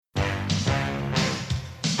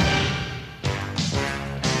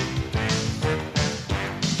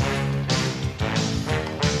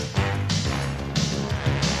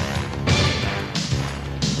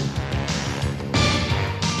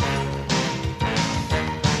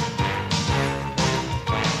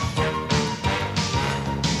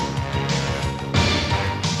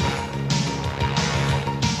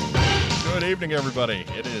evening, everybody.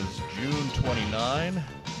 It is June 29,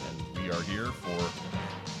 and we are here for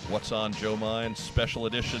What's on Joe Mind special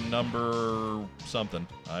edition number something.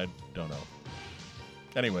 I don't know.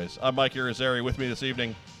 Anyways, I'm Mike Irizarry. With me this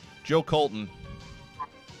evening, Joe Colton.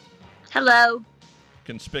 Hello.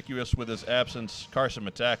 Conspicuous with his absence, Carson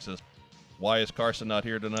Metaxas. Why is Carson not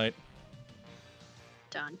here tonight?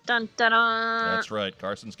 Dun, dun, dun, dun. That's right.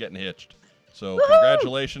 Carson's getting hitched. So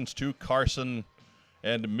congratulations to Carson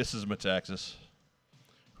and Mrs. Metaxas,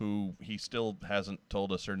 who he still hasn't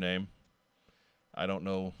told us her name. I don't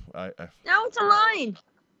know. No, it's a line.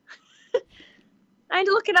 I had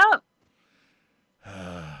to look it up.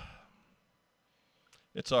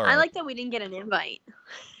 It's all right. I like that we didn't get an invite.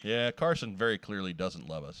 Yeah, Carson very clearly doesn't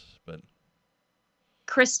love us, but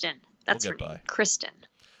Kristen. That's we'll her get name. by. Kristen.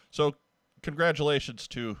 So congratulations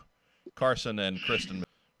to Carson and Kristen.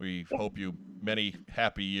 We hope you many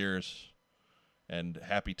happy years and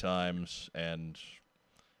happy times, and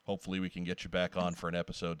hopefully we can get you back on for an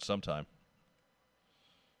episode sometime.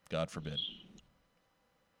 God forbid.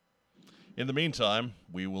 In the meantime,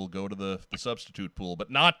 we will go to the substitute pool,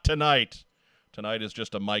 but not tonight. Tonight is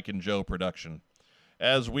just a Mike and Joe production.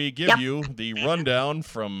 As we give you the rundown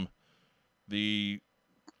from the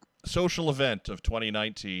social event of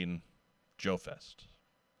 2019, Joefest.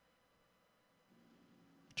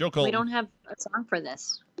 Joe Colton. We don't have a song for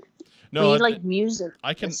this. No, we need music.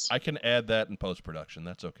 I can add that in post-production.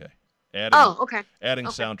 That's okay. Adding Okay.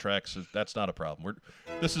 soundtracks, that's not a problem.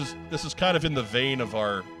 This is kind of in the vein of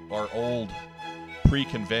our old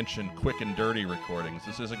pre-convention quick and dirty recordings.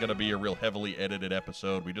 This isn't going to be a real heavily edited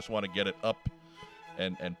episode. We just want to get it up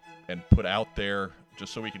and put out there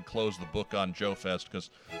just so we can close the book on Joefest, because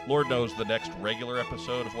Lord knows the next regular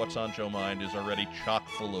episode of What's on Joe Mind is already chock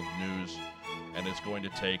full of news and it's going to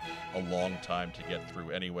take a long time to get through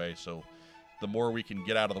anyway. So the more we can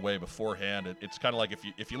get out of the way beforehand, it's kind of like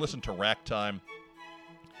if you listen to Rack Time,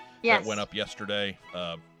 that went up yesterday.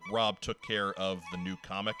 Rob took care of the new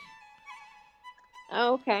comic.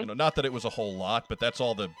 Oh, okay. Not that it was a whole lot, but that's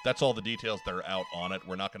all the details that are out on it.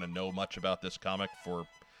 We're not going to know much about this comic for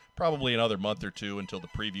probably another month or two until the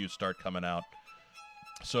previews start coming out.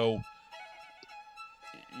 So,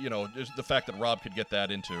 just the fact that Rob could get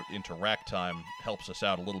that into Rack Time helps us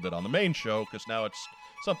out a little bit on the main show, because now it's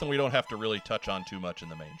something we don't have to really touch on too much in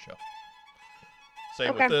the main show.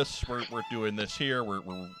 Same with this. We're doing this here.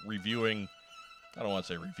 We're reviewing. I don't want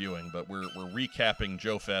to say reviewing, but we're recapping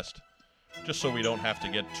Joefest, just so we don't have to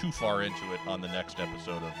get too far into it on the next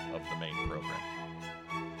episode of the main program.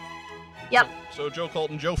 Yep. So Joe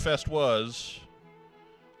Colton, Joefest was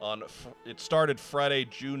it started Friday,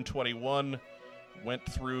 June 21, went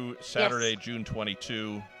through Saturday, June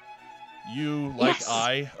 22. You, like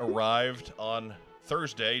I, arrived on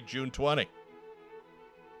Thursday, June 20.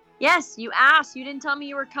 Yes, you asked. You didn't tell me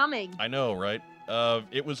you were coming. I know, right?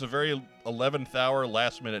 It was a very 11th hour,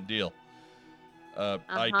 last-minute deal.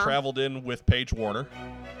 I traveled in with Paige Wagner.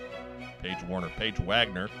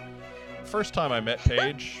 First time I met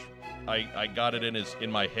Paige, I got it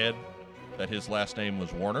in my head that his last name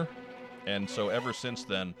was Warner. And so ever since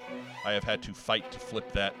then, I have had to fight to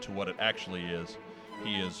flip that to what it actually is.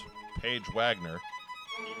 He is Paige Wagner,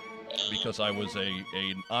 because I was an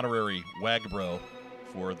honorary Wagbro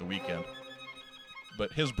for the weekend.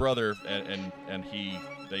 But his brother and he,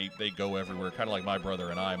 they go everywhere, kind of like my brother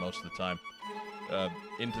and I most of the time.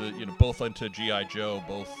 Both into G.I. Joe,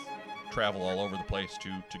 both travel all over the place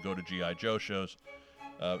to go to G.I. Joe shows.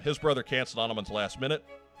 His brother canceled on him at the last minute.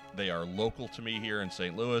 They are local to me here in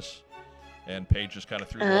St. Louis. And Paige just kind of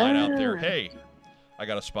threw the line out there. Hey, I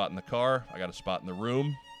got a spot in the car. I got a spot in the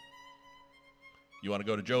room. You want to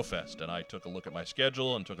go to Joefest? And I took a look at my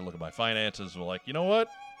schedule and took a look at my finances. And was like, you know what?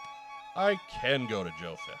 I can go to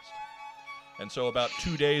Joefest. And so about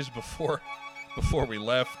 2 days before we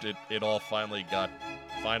left, it all finally got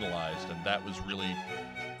finalized. And that was really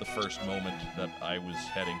the first moment that I was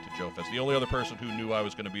heading to Joefest. The only other person who knew I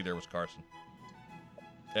was going to be there was Carson.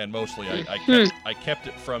 And mostly, I kept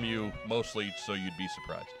it from you, mostly so you'd be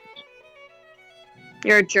surprised.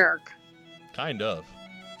 You're a jerk. Kind of.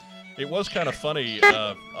 It was kind of funny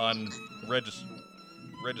on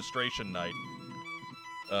registration night.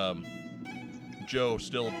 Joe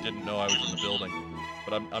still didn't know I was in the building,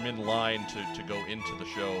 but I'm in line to go into the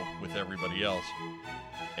show with everybody else.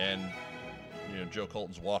 And, Joe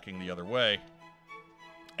Colton's walking the other way,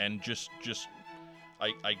 and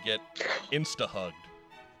I get insta-hugged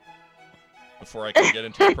before I can get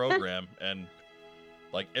into the program, and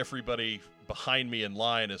like everybody behind me in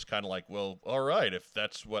line is kind of like, well, all right, if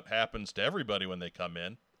that's what happens to everybody when they come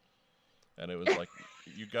in. And it was like,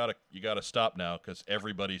 you gotta stop now, because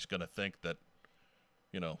everybody's gonna think that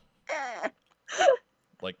you know,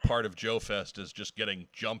 like part of Joefest is just getting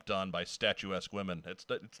jumped on by statuesque women. It's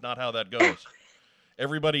not how that goes.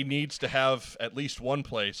 Everybody needs to have at least one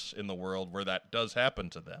place in the world where that does happen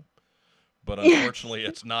to them. But unfortunately,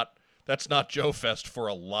 that's not Joefest for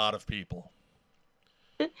a lot of people.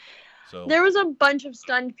 So There was a bunch of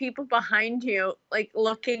stunned people behind you, like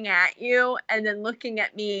looking at you and then looking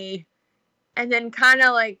at me and then kind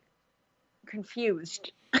of like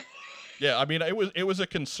confused. yeah, I mean, it was a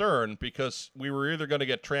concern because we were either going to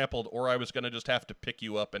get trampled or I was going to just have to pick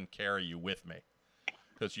you up and carry you with me.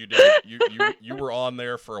 Because you were on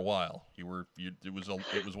there for a while. It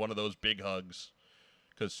was one of those big hugs.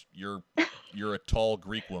 Because you're a tall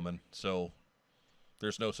Greek woman, so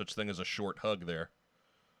there's no such thing as a short hug there.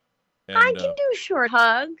 And, I can do short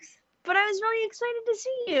hugs, but I was really excited to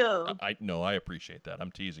see you. I appreciate that.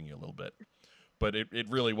 I'm teasing you a little bit, but it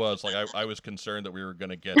really was like I was concerned that we were going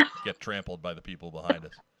to get trampled by the people behind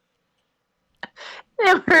us.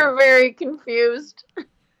 They were very confused.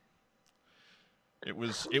 It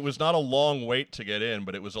was not a long wait to get in,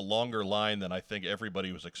 but it was a longer line than I think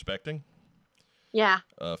everybody was expecting. Yeah.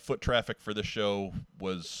 Foot traffic for this show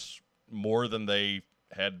was more than they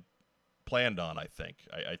had planned on, I think.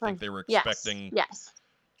 I think they were expecting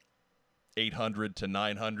 800 to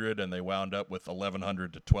 900, and they wound up with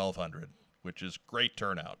 1,100 to 1,200, which is great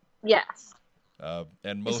turnout. Yes.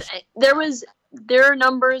 And most their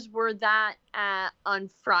numbers were that on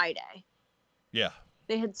Friday. Yeah.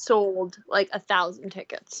 They had sold like 1,000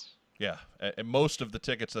 tickets. Yeah, and most of the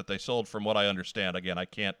tickets that they sold, from what I understand, again, I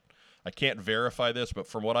can't verify this, but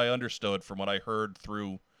from what I understood, from what I heard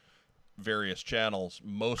through various channels,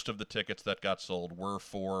 most of the tickets that got sold were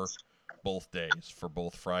for both days, for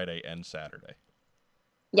both Friday and Saturday.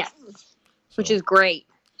 Yes, which is great.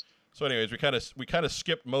 So, anyways, we kind of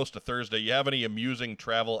skipped most of Thursday. You have any amusing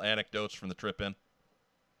travel anecdotes from the trip in?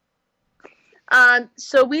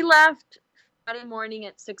 So we left Friday morning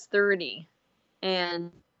at 6:30,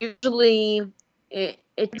 and usually it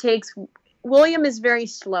takes. William is very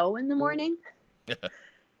slow in the morning,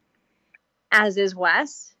 as is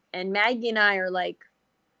Wes. And Maggie and I are like,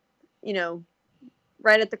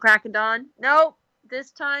 right at the crack of dawn. Nope,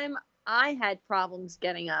 this time I had problems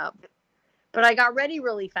getting up, but I got ready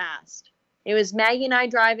really fast. It was Maggie and I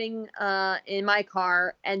driving in my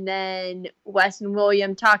car, and then Wes and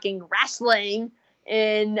William talking wrestling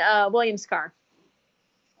in William's car.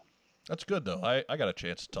 That's good, though. I got a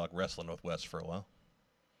chance to talk wrestling with Wes for a while.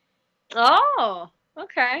 Oh,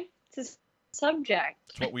 okay. It's a subject.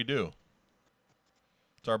 It's what we do.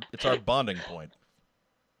 It's our bonding point.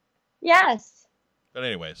 Yes. But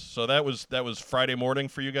anyways, so that was Friday morning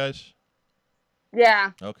for you guys?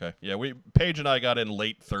 Yeah. Okay. Yeah, Paige and I got in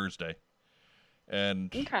late Thursday.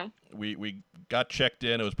 And we got checked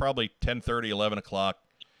in. It was probably 10:30, 11 o'clock.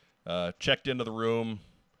 Checked into the room,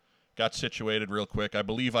 got situated real quick. I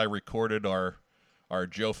believe I recorded our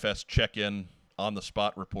Joefest check-in on the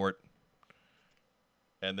spot report.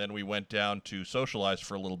 And then we went down to socialize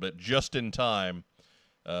for a little bit, just in time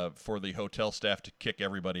for the hotel staff to kick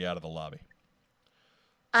everybody out of the lobby.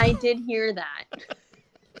 I did hear that.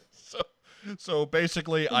 So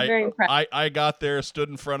basically, I got there, stood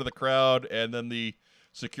in front of the crowd, and then the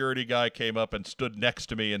security guy came up and stood next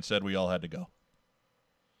to me and said we all had to go.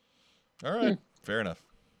 All right, fair enough.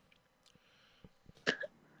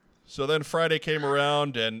 So then Friday came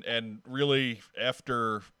around, and really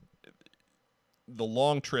after the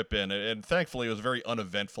long trip in, and thankfully it was a very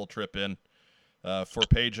uneventful trip in. For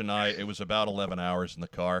Paige and I, it was about 11 hours in the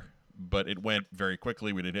car, but it went very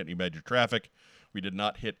quickly. We didn't hit any major traffic. We did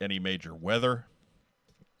not hit any major weather.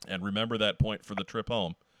 And remember that point for the trip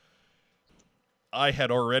home. I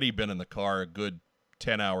had already been in the car a good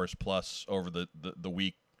 10 hours plus over the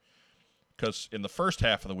week, because in the first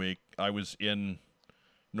half of the week, I was in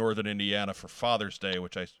northern Indiana for Father's Day,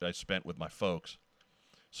 which I spent with my folks.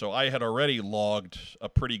 So I had already logged a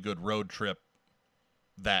pretty good road trip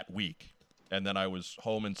that week. And then I was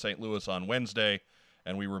home in St. Louis on Wednesday,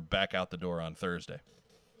 and we were back out the door on Thursday.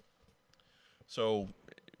 So,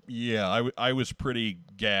 yeah, I was pretty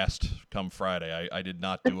gassed come Friday. I did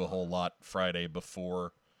not do a whole lot Friday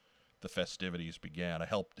before the festivities began. I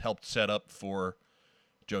helped set up for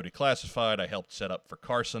Joe Declassified. I helped set up for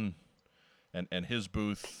Carson and his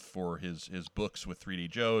booth for his books with 3D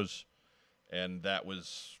Joe's, and that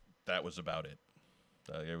was about it.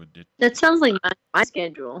 That sounds like my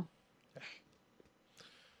schedule.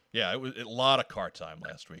 Yeah, it was a lot of car time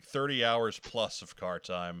last week. 30 hours plus of car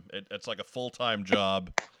time. It's like a full-time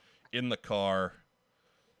job in the car.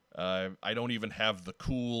 I don't even have the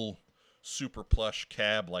cool, super plush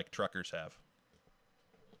cab like truckers have.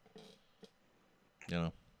 You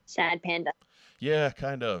know. Sad panda. Yeah,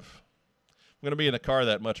 kind of. I'm gonna be in the car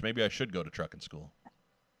that much. Maybe I should go to trucking school.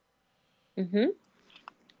 Mm-hmm.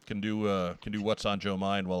 Can do what's on Joe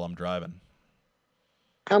mind while I'm driving.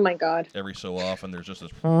 Oh my God. Every so often, there's just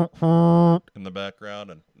this in the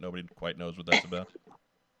background, and nobody quite knows what that's about.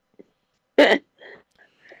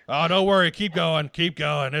 Oh, don't worry. Keep going. Keep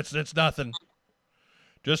going. It's nothing.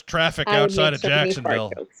 Just traffic I would outside make of so many fart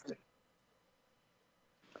Jacksonville. jokes.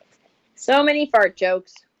 So many fart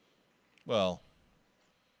jokes. Well,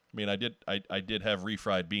 I mean, I did have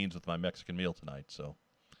refried beans with my Mexican meal tonight, so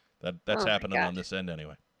that's Oh my happening on God. this end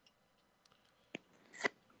anyway.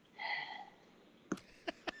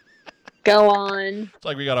 Go on. It's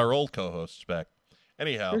like we got our old co-hosts back.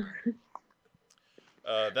 Anyhow,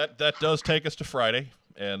 that does take us to Friday,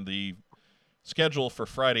 and the schedule for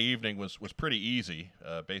Friday evening was pretty easy.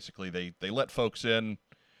 Basically, they let folks in.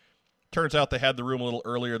 Turns out they had the room a little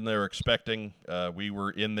earlier than they were expecting. We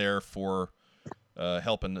were in there for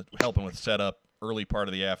helping with setup early part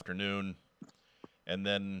of the afternoon, and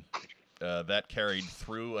then that carried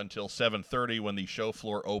through until 7:30 when the show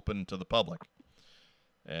floor opened to the public.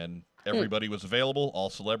 And everybody was available. All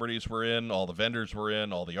celebrities were in. All the vendors were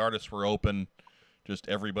in. All the artists were open. Just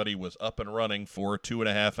everybody was up and running for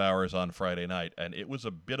 2.5 hours on Friday night, and it was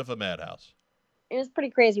a bit of a madhouse. It was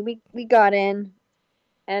pretty crazy. We got in,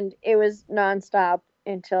 and it was nonstop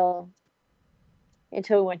until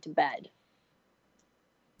we went to bed.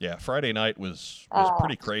 Yeah, Friday night was Uh,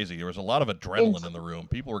 pretty crazy. There was a lot of adrenaline in the room.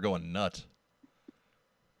 People were going nuts.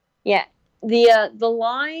 Yeah, the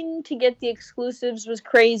line to get the exclusives was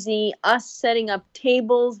crazy. Us setting up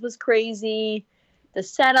tables was crazy. The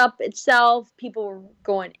setup itself, people were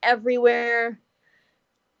going everywhere.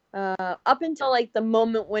 Up until like the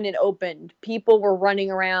moment when it opened, people were running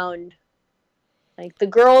around. Like the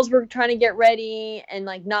girls were trying to get ready and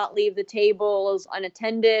like not leave the tables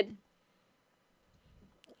unattended.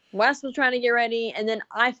 Wes was trying to get ready, and then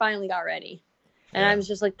I finally got ready, and I Yeah. was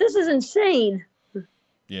just like, "This is insane."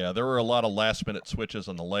 Yeah, there were a lot of last-minute switches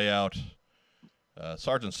on the layout.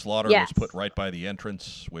 Sergeant Slaughter was Yes. put right by the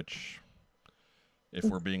entrance, which, if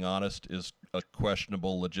we're being honest, is a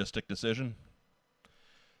questionable logistic decision.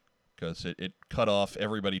 Because it cut off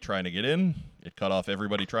everybody trying to get in, it cut off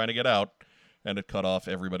everybody trying to get out, and it cut off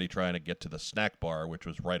everybody trying to get to the snack bar, which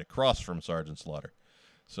was right across from Sergeant Slaughter.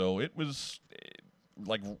 So it was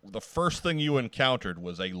like the first thing you encountered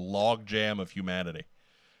was a log jam of humanity,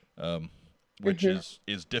 which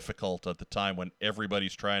is difficult at the time when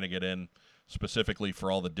everybody's trying to get in, specifically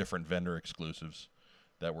for all the different vendor exclusives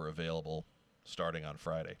that were available starting on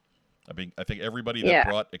Friday. I think everybody that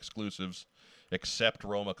brought exclusives except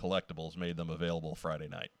Roma Collectibles made them available Friday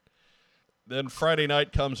night. Then Friday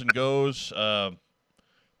night comes and goes.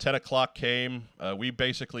 10 o'clock came. We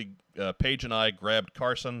basically, Paige and I grabbed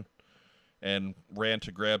Carson and ran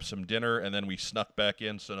to grab some dinner, and then we snuck back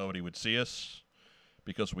in so nobody would see us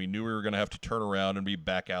because we knew we were going to have to turn around and be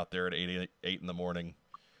back out there at 8 in the morning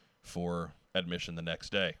for admission the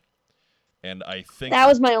next day. And I think that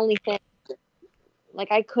was my only thing.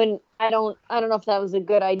 Like I don't know if that was a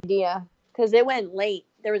good idea because it went late.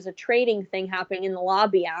 There was a trading thing happening in the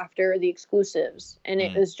lobby after the exclusives, and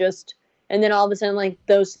it was just, and then all of a sudden, like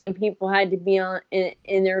those people had to be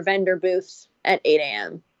in their vendor booths at 8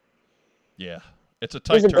 a.m. Yeah, it's a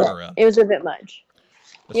tight turnaround. It was a bit much.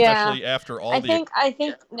 Especially after all I think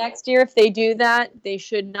next year if they do that, they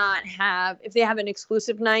should not have. If they have an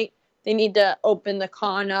exclusive night, they need to open the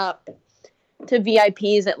con up to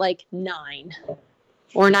VIPs at like 9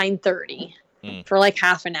 or 9:30 for like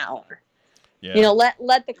half an hour. Yeah. You know,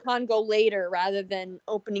 let the con go later rather than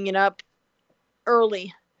opening it up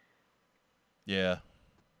early. Yeah.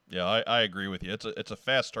 Yeah, I agree with you. It's a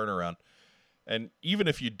fast turnaround. And even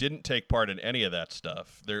if you didn't take part in any of that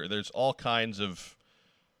stuff, there's all kinds of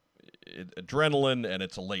adrenaline, and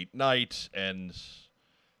it's a late night, and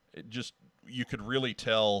it just, you could really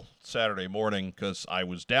tell Saturday morning because I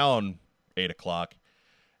was down 8 o'clock,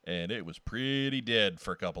 and it was pretty dead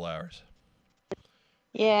for a couple hours.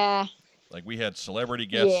 Yeah. Like we had celebrity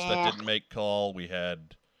guests that didn't make call. We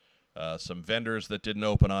had some vendors that didn't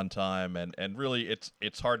open on time, and really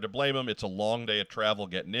it's hard to blame them. It's a long day of travel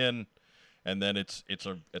getting in, and then it's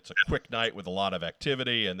a quick night with a lot of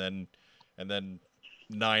activity, and then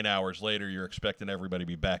 9 hours later you're expecting everybody to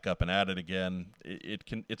be back up and at it again.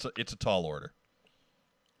 It's a tall order.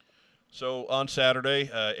 So on Saturday,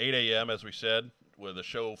 8 a.m. as we said, with the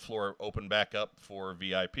show floor open back up for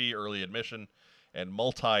VIP early admission and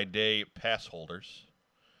multi-day pass holders.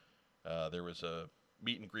 There was a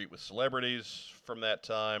meet and greet with celebrities from that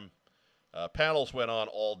time. Panels went on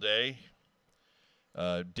all day.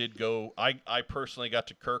 I personally got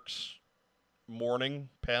to Kirk's morning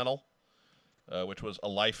panel, which was A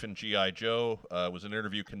Life in G.I. Joe. It was an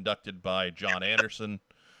interview conducted by John Anderson,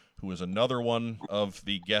 who was another one of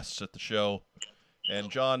the guests at the show.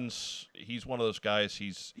 And he's one of those guys,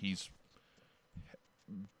 he's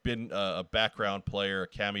been a background player, a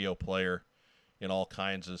cameo player in all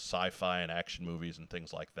kinds of sci-fi and action movies and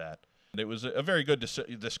things like that. And it was a very good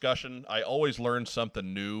discussion. I always learn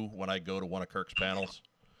something new when I go to one of Kirk's panels,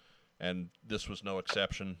 and this was no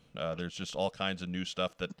exception. There's just all kinds of new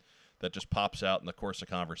stuff that just pops out in the course of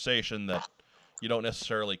conversation that you don't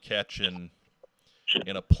necessarily catch in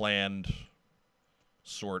a planned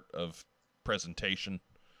sort of presentation.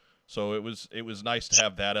 So it was nice to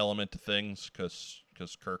have that element to things because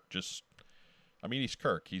Kirk he's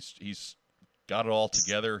Kirk. He's got it all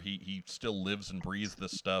together. He still lives and breathes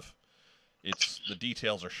this stuff. The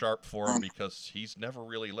details are sharp for him because he's never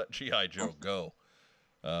really let G.I. Joe go.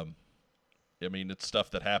 It's stuff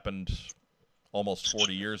that happened almost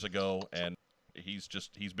 40 years ago, and he's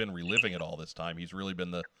been reliving it all this time. He's really been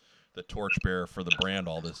the torchbearer for the brand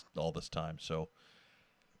all this time. So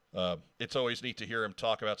it's always neat to hear him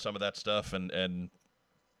talk about some of that stuff and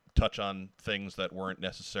touch on things that weren't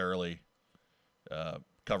necessarily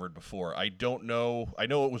covered before. I don't know. I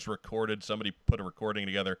know it was recorded. Somebody put a recording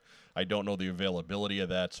together. I don't know the availability of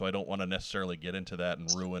that, so I don't want to necessarily get into that and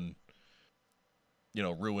ruin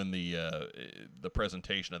the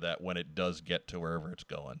presentation of that when it does get to wherever it's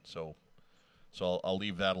going. So I'll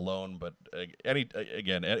leave that alone. But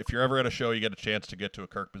again, if you're ever at a show, you get a chance to get to a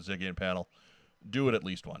Kirk Bazigian panel, do it at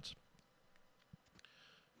least once.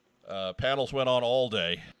 Panels went on all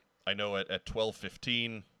day. I know at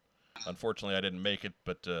 12:15. Unfortunately, I didn't make it,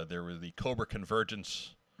 but there was the Cobra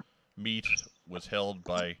Convergence meet was held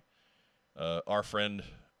by our friend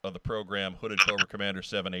of the program, Hooded Cobra Commander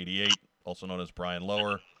 788, also known as Brian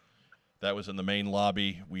Lower. That was in the main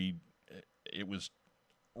lobby. It was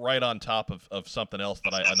right on top of something else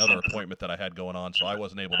another appointment that I had going on, so I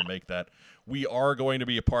wasn't able to make that. We are going to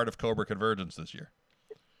be a part of Cobra Convergence this year.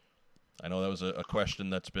 I know that was a question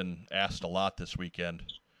that's been asked a lot this weekend.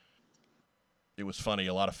 It was funny.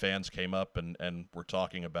 A lot of fans came up and were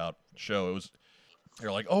talking about the show.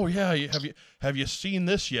 They're like, "Oh yeah, have you seen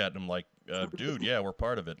this yet?" And I'm like, "Dude, yeah, we're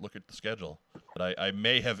part of it. Look at the schedule." But I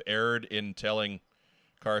may have erred in telling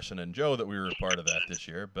Carson and Joe that we were a part of that this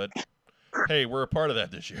year. But hey, we're a part of that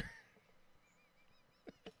this year.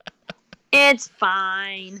 It's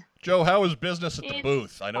fine. Joe, how is business at the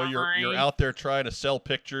booth? I know you're out there trying to sell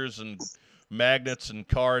pictures and magnets and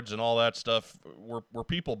cards and all that stuff. Were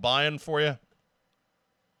people buying for you?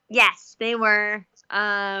 Yes, they were.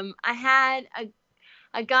 I had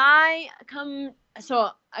a guy come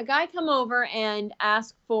over and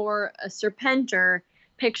ask for a Serpentor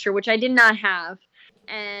picture, which I did not have.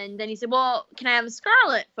 And then he said, "Well, can I have a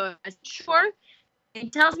Scarlet photo?" I said, "Sure." He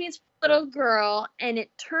tells me it's a little girl, and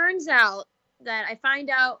it turns out that I find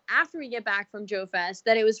out after we get back from Joefest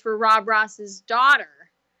that it was for Rob Ross's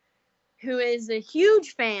daughter, who is a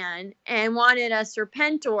huge fan and wanted a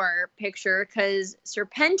Serpentor picture because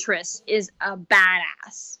Serpentress is a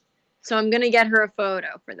badass. So I'm going to get her a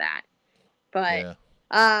photo for that. But yeah.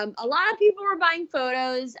 A lot of people were buying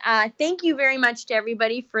photos. Thank you very much to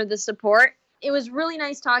everybody for the support. It was really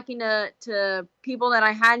nice talking to people that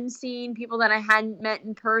I hadn't seen, people that I hadn't met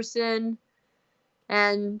in person,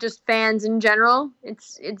 and just fans in general.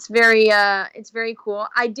 It's very cool.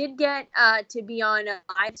 I did get to be on a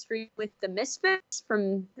live stream with the Misfits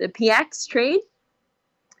from the PX trade,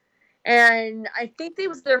 and I think it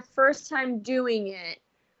was their first time doing it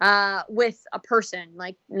with a person,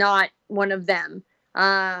 like not one of them.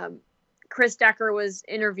 Chris Decker was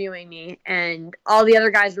interviewing me, and all the other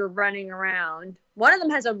guys were running around. One of them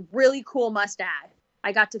has a really cool mustache.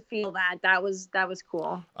 I got to feel that. That was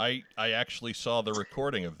cool. I actually saw the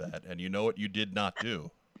recording of that, and you know what you did not do?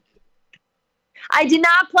 I did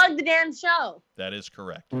not plug the damn show. That is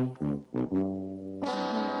correct. So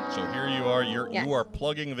here you are. You are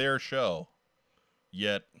plugging their show,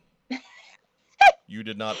 yet you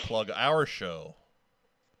did not plug our show.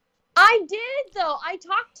 I did, though. I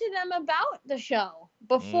talked to them about the show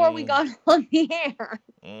before we got on the air.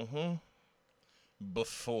 Mm-hmm.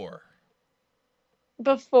 Before.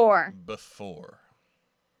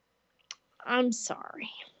 I'm sorry.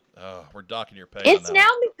 Oh, we're docking your pay. It's now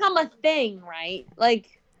become a thing, right?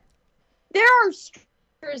 Like, there are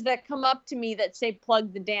strangers that come up to me that say,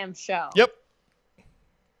 "Plug the damn show." Yep.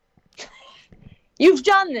 You've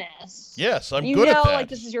done this. Yes, I'm good at that. You know, like,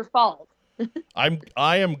 this is your fault.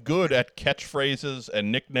 I am good at catchphrases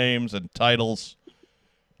and nicknames and titles.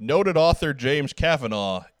 Noted author James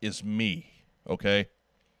Kavanaugh is me. Okay?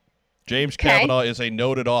 James Okay. Kavanaugh is a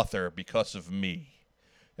noted author because of me.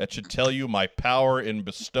 That should tell you my power in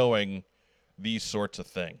bestowing these sorts of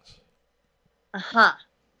things. Uh-huh.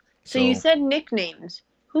 So you said nicknames.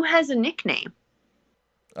 Who has a nickname?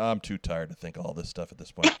 I'm too tired to think all this stuff at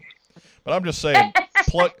this point. But I'm just saying,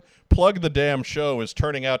 plug the damn show is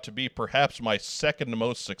turning out to be perhaps my second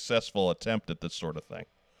most successful attempt at this sort of thing.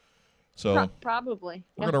 So probably.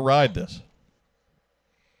 we're going to ride this.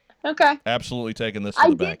 Okay. Absolutely taking this to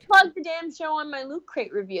the bank. I did plug the damn show on my Loot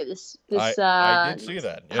Crate review I did see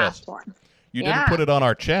that. Past Yes. one. You didn't put it on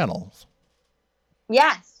our channel.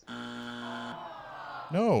 Yes.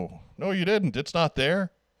 No, you didn't. It's not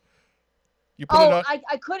there. You put it on.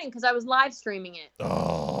 I couldn't because I was live streaming it.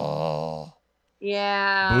 Oh.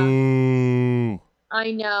 Yeah. Boo.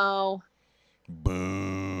 I know.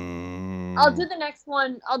 Boo. I'll do the next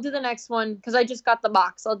one because I just got the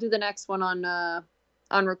box. I'll do the next one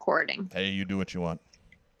on recording. Hey, you do what you want.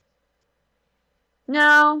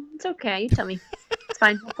 No, it's okay. You tell me. It's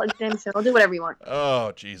fine. I'll plug the damn show. I'll do whatever you want.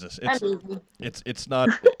 Oh Jesus! It's not.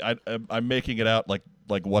 I'm making it out like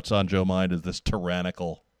what's on Joe Mind is this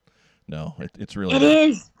tyrannical. No, it's really. It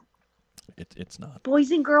is. It's not.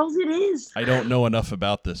 Boys and girls, it is. I don't know enough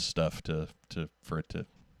about this stuff for it to.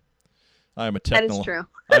 That is true.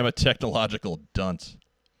 I'm a technological dunce.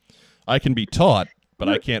 I can be taught, but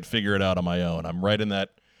I can't figure it out on my own. I'm right in that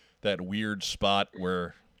weird spot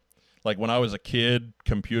where, like when I was a kid,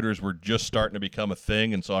 computers were just starting to become a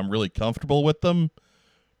thing, and so I'm really comfortable with them,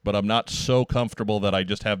 but I'm not so comfortable that I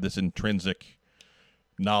just have this intrinsic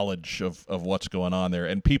knowledge of what's going on there.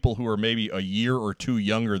 And people who are maybe a year or two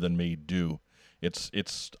younger than me do.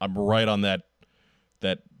 I'm right on that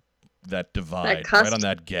divide, right on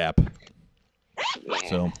that gap. Yeah.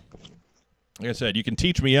 So, like I said, you can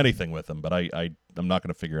teach me anything with them, but I'm not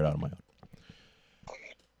going to figure it out on my own.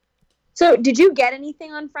 So, did you get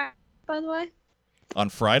anything on Friday, by the way? On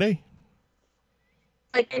Friday?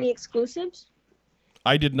 Like any exclusives?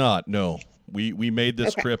 I did not, no. We made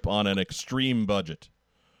this trip on an extreme budget.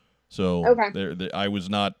 So I was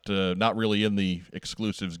not really in the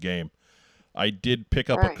exclusives game. I did pick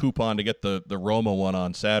up a coupon to get the Roma one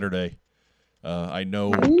on Saturday. I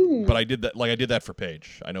know, but I did that for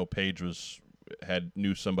Paige. I know Paige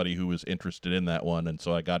knew somebody who was interested in that one, and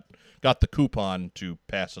so I got the coupon to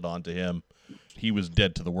pass it on to him. He was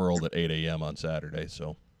dead to the world at 8 a.m. on Saturday,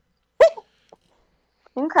 so.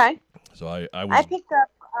 Okay. So I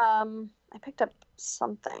picked up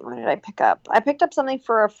something. What did I pick up? I picked up something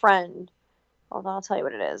for a friend. Hold on, I'll tell you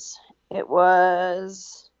what it is. It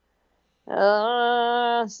was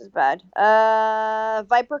this is bad.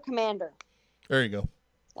 Viper Commander. There you go.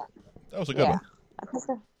 Yeah. That was a good one.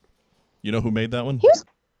 You know who made that one?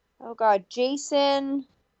 Oh God, Jason.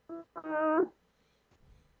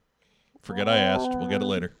 Forget I asked. We'll get it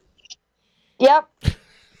later. Yep.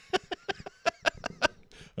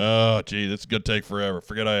 Oh, gee, this is going to take forever.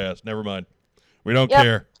 Forget I asked. Never mind. We don't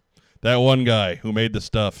care. That one guy who made the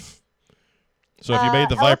stuff. So if you made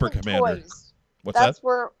the Viper Commander. Toys. What's that?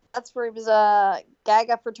 That's where he was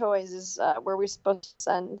Gaga for Toys is where we're supposed to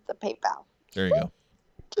send the PayPal. There you go.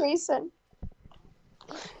 Jason.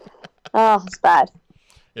 Oh, it's bad.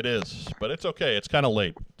 It is, but it's okay. It's kind of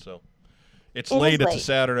late. So it's late. It's a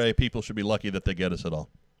Saturday. People should be lucky that they get us at all.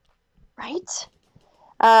 Right?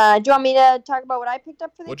 Do you want me to talk about what I picked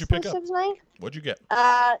up for the exclusives night? What'd you get?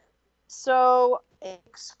 So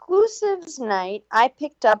exclusives night, I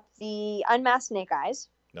picked up the Unmasked Snake Eyes.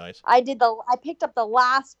 Nice. I picked up the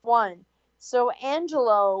last one. So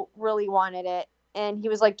Angelo really wanted it, and he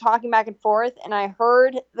was like talking back and forth, and I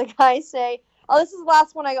heard the guy say, "Oh, this is the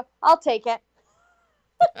last one." I go, "I'll take it."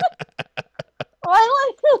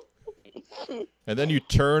 And then you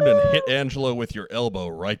turned and hit Angelo with your elbow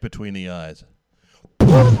right between the eyes. He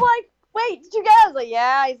was like, "Wait, did you get it?" I was like,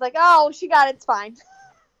 "Yeah." He's like, "Oh, she got it. It's fine."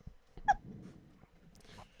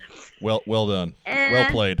 Well done. Well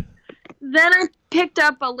played. Then I picked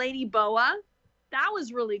up a Lady Boa. That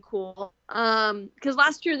was really cool. Because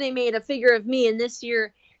last year they made a figure of me, and this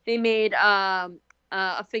year they made a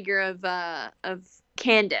figure of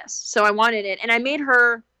Candace. So I wanted it, and I made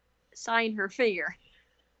her sign her figure.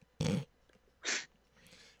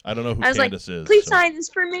 I don't know who Candace is. Please sign this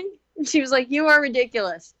for me. And she was like, "You are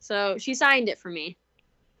ridiculous." So she signed it for me.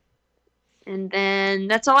 And then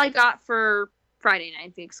that's all I got for Friday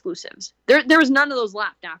night, the exclusives. There was none of those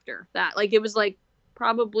left after that. Like, it was like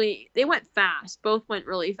probably, they went fast. Both went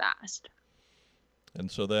really fast. And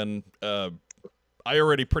so then I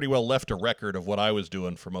already pretty well left a record of what I was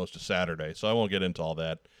doing for most of Saturday, so I won't get into all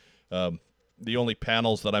that. the only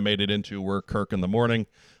panels that I made it into were Kirk in the morning.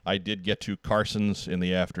 I did get to Carson's in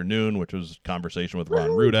the afternoon, which was a conversation with Ron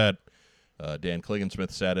Rudat. Dan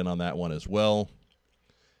Klingensmith sat in on that one as well.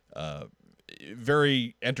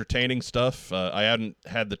 Very entertaining stuff. I hadn't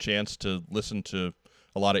had the chance to listen to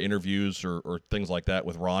a lot of interviews or things like that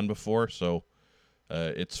with Ron before, so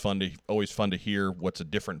it's always fun to hear what's a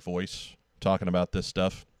different voice talking about this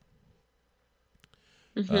stuff.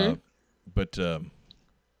 Mm-hmm. But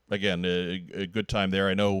again, a good time there.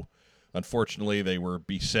 I know, unfortunately, they were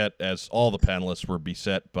beset, as all the panelists were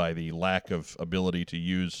beset by the lack of ability to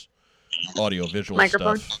use audio-visual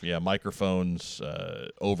stuff. Yeah, microphones,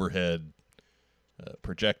 overhead,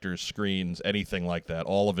 projectors, screens, anything like that.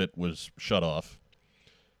 All of it was shut off.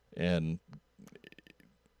 And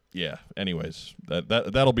yeah, anyways,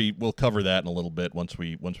 that'll be, we'll cover that in a little bit once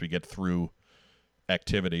we get through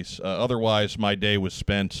activities. Otherwise, my day was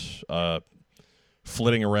spent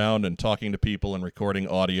flitting around and talking to people and recording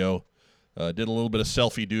audio. Did a little bit of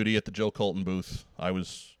selfie duty at the Joe Colton booth. I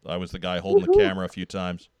was the guy holding the camera a few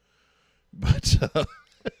times. But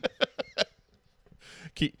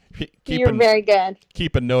you're very good.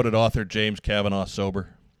 Keep a noted author James Kavanaugh sober.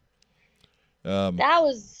 That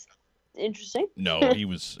was interesting. No, he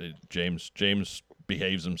was James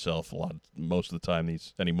behaves himself a lot most of the time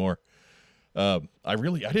anymore. I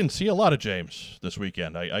didn't see a lot of James this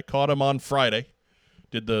weekend. I caught him on Friday.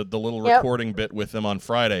 Did the little recording bit with him on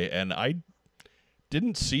Friday, and I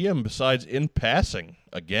didn't see him besides in passing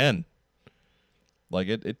again. Like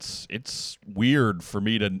it's weird for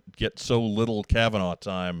me to get so little Kavanaugh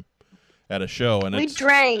time at a show, and we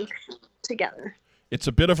drank together. It's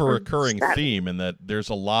a bit of a recurring theme in that there's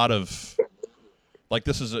a lot of, like,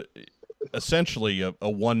 this is essentially a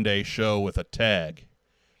one-day show with a tag.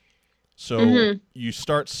 So you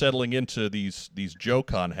start settling into these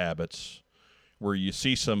JoeCon habits where you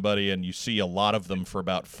see somebody and you see a lot of them for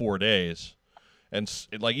about 4 days, and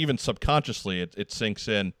like even subconsciously it sinks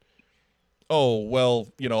in. Oh, well,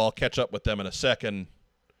 I'll catch up with them in a second.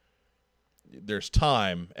 There's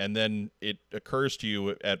time, and then it occurs to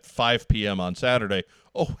you at 5 p.m. on Saturday,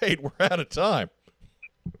 oh, wait, we're out of time.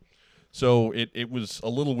 So it was a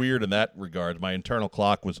little weird in that regard. My internal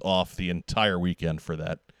clock was off the entire weekend for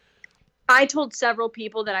that. I told several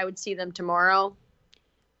people that I would see them tomorrow,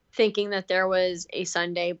 thinking that there was a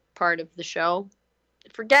Sunday part of the show,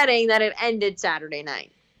 forgetting that it ended Saturday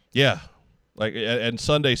night. Yeah. And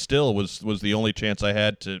Sunday still was the only chance I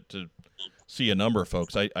had to see a number of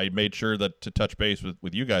folks. I made sure to touch base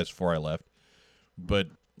with you guys before I left. But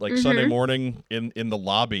Sunday morning in the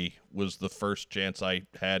lobby was the first chance I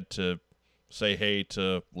had to say hey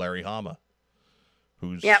to Larry Hama,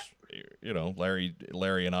 who's,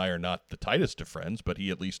 Larry and I are not the tightest of friends, but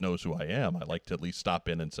he at least knows who I am. I like to at least stop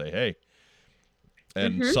in and say hey.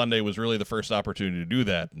 And Sunday was really the first opportunity to do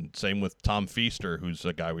that. And same with Tom Feaster, who's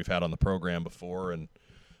a guy we've had on the program before, and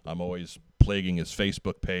I'm always plaguing his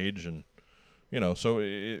Facebook page. And, so,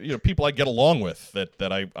 people I get along with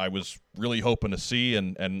that I was really hoping to see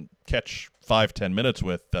and catch 5-10 minutes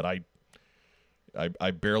with, that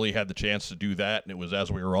I barely had the chance to do that, and it was as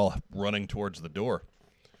we were all running towards the door.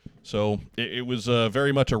 So it was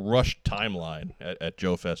very much a rushed timeline at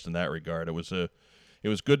Joefest in that regard. It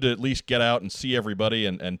was good to at least get out and see everybody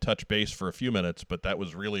and touch base for a few minutes, but that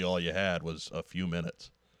was really all you had was a few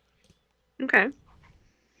minutes. Okay.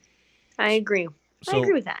 I agree. So, I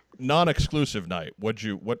agree with that. Non-exclusive night. What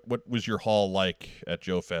was your haul like at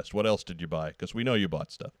Joefest? What else did you buy? Because we know you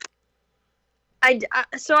bought stuff.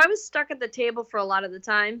 So I was stuck at the table for a lot of the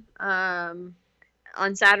time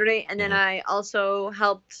on Saturday, and then I also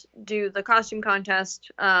helped do the costume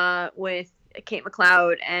contest with Kate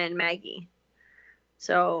McLeod and Maggie.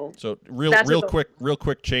 So real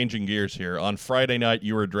quick changing gears here. On Friday night,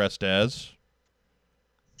 you were dressed as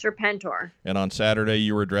Serpentor, and on Saturday,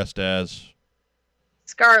 you were dressed as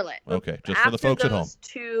Scarlet. Okay, just for the folks at home. After those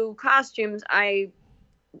two costumes, I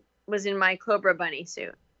was in my Cobra Bunny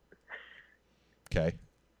suit. Okay.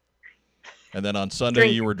 And then on Sunday,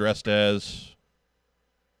 you were dressed as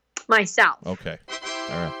myself. Okay. All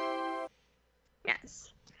right.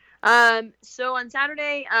 Yes. So on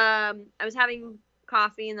Saturday, I was having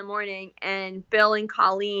coffee in the morning, and Bill and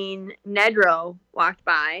Colleen Nedrow walked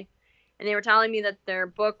by, and they were telling me that their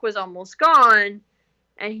book was almost gone,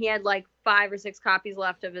 and he had like 5 or 6 copies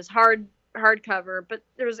left of his hardcover, but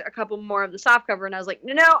there was a couple more of the softcover, and I was like,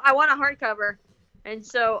 no, I want a hardcover. And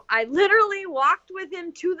so I literally walked with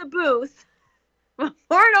him to the booth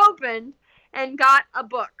before it opened and got a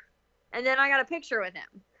book, and then I got a picture with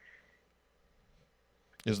him.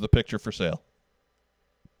 Is the picture for sale?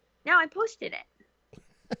 No, I posted it.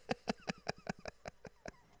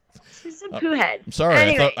 She's a poo head. I'm sorry.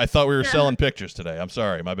 Anyway, I thought we were selling pictures today. I'm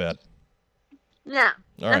sorry. My bad. No,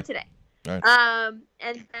 not today. All right.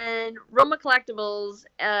 And then Roma Collectibles,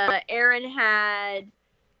 Aaron had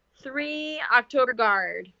 3 October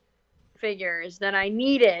Guard figures that I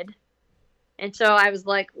needed. And so I was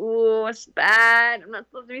like, ooh, it's bad. I'm not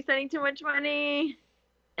supposed to be spending too much money.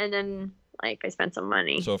 And then, I spent some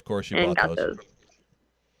money. So, of course, you and bought got those.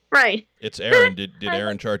 Right. It's Aaron. Did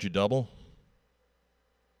Aaron charge you double?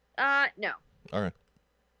 No. All right.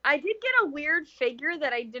 I did get a weird figure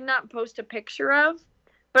that I did not post a picture of,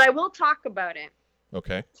 but I will talk about it.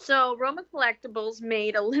 Okay. So Roma Collectibles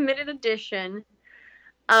made a limited edition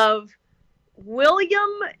of William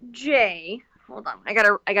J. Hold on, I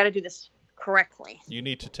gotta do this correctly. You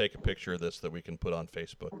need to take a picture of this that we can put on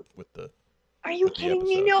Facebook with the. Are you kidding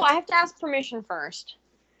me? No, I have to ask permission first.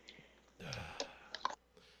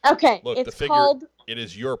 Okay, Look, it's the figure, called. It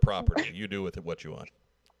is your property. You do with it what you want.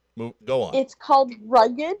 Go on. It's called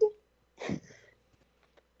Rugged.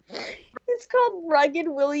 It's called Rugged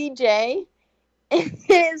Willie J. It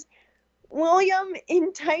is William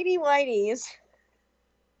in tighty whities.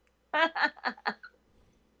 And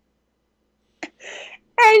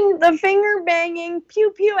the finger banging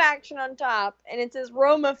pew pew action on top, and it says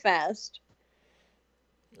Roma Fest.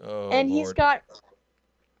 Oh, and Lord. He's got,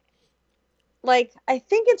 I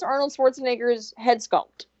think it's Arnold Schwarzenegger's head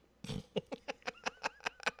sculpt.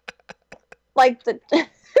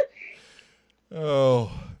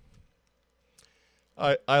 Oh.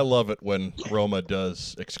 I love it when Roma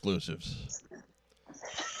does exclusives.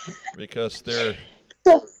 Because they're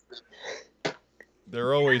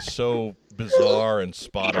always so bizarre and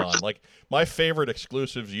spot on. My favorite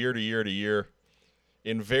exclusives year to year to year,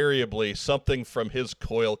 invariably something from his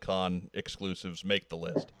CoilCon exclusives make the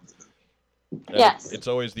list. And yes. It's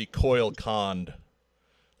always the CoilCon.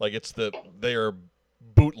 They are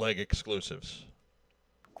bootleg exclusives.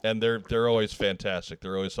 And they're always fantastic.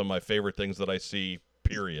 They're always some of my favorite things that I see,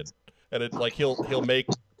 period. And he'll make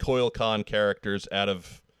CoilCon characters out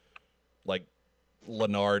of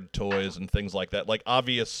Lennard toys and things like that.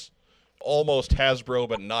 Obvious almost Hasbro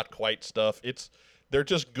but not quite stuff. They're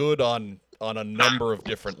just good on a number of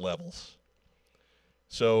different levels.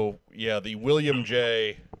 So, yeah, the William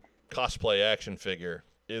J. cosplay action figure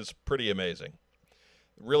is pretty amazing.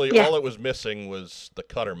 Really, all it was missing was the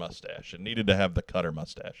cutter mustache. It needed to have the cutter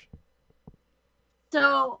mustache.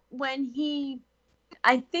 So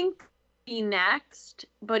I think he next,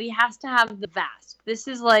 but he has to have the vest. This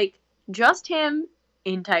is just him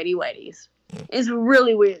in tighty whities. It's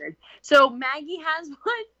really weird. So Maggie has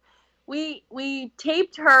one. We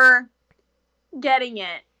taped her getting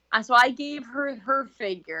it. So I gave her her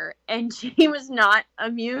figure, and she was not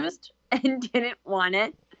amused and didn't want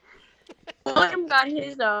it. William got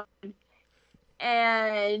his own,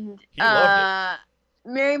 and he loved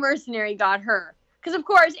it. Mary Mercenary got her. Because, of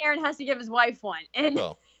course, Aaron has to give his wife one. And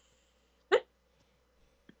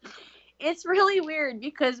it's really weird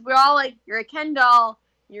because we're all you're a Ken doll.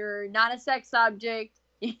 You're not a sex object.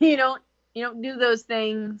 You don't do those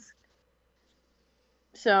things.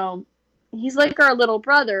 So he's like our little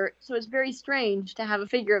brother. So it's very strange to have a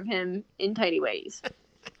figure of him in tighty whities.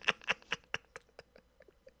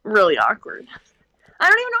 Really awkward. I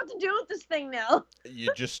don't even know what to do with this thing now.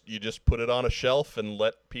 You just put it on a shelf and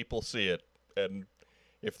let people see it. And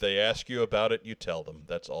if they ask you about it, you tell them.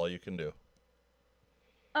 That's all you can do.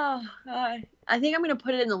 Oh, I think I'm going to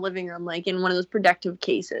put it in the living room, in one of those protective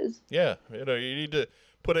cases. Yeah, you need to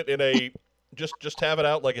put it in a just have it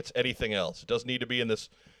out like it's anything else. It doesn't need to be in this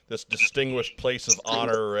distinguished place of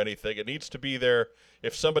honor or anything. It needs to be there.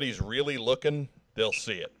 If somebody's really looking, they'll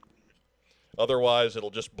see it. Otherwise,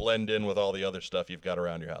 it'll just blend in with all the other stuff you've got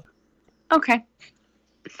around your house. Okay.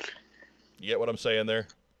 You get what I'm saying there?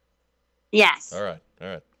 Yes. All right.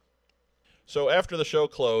 So after the show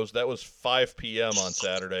closed, that was 5 p.m. on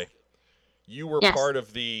Saturday. You were part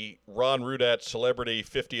of the Ron Rudat Celebrity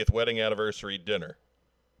 50th Wedding Anniversary dinner.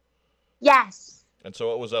 Yes. And so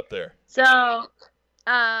what was up there? So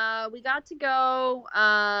we got to go.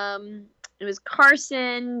 It was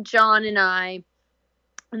Carson, John, and I.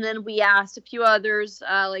 And then we asked a few others,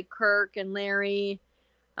 like Kirk and Larry,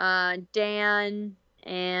 Dan,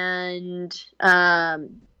 and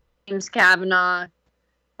James Kavanaugh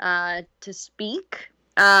to speak.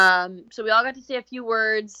 So we all got to say a few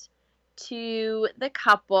words to the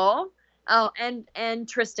couple. Oh, and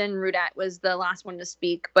Tristan Rudat was the last one to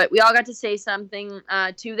speak. But we all got to say something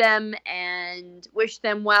to them and wish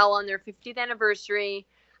them well on their 50th anniversary.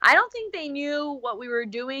 I don't think they knew what we were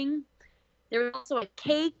doing. There was also a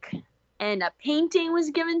cake and a painting was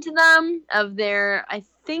given to them of their, I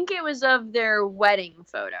think it was of their wedding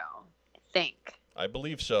photo. think. I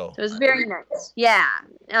believe so. So it was very nice. Yeah.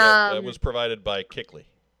 That was provided by Kickley.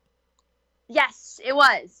 Yes, it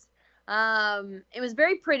was. It was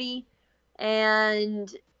very pretty,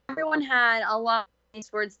 and everyone had a lot of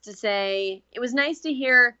nice words to say. It was nice to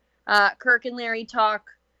hear Kirk and Larry talk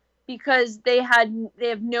because they have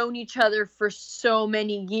known each other for so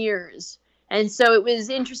many years, and so it was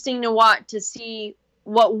interesting to watch to see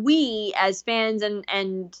what we as fans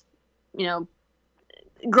and you know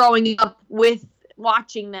growing up with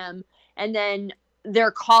watching them, and then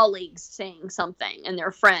their colleagues saying something and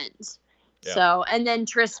their friends. Yeah. So, and then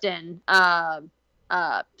Tristan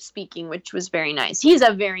speaking, which was very nice. He's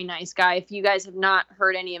a very nice guy. If you guys have not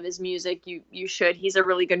heard any of his music, you should. He's a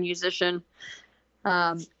really good musician.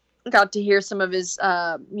 Got to hear some of his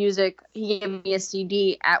music. He gave me a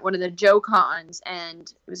CD at one of the Joe Cons, and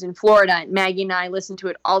it was in Florida. And Maggie and I listened to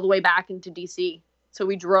it all the way back into DC. So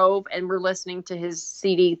we drove and we're listening to his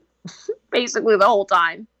CD basically the whole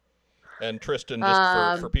time. And Tristan,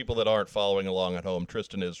 just for people that aren't following along at home,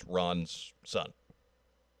 Tristan is Ron's son.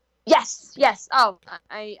 Yes. Oh,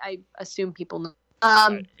 I assume people know.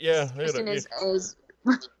 Yeah. Tristan is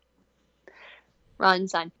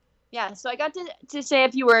Ron's son. Yeah, so I got to say a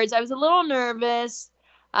few words. I was a little nervous,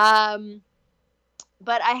 but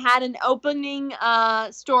I had an opening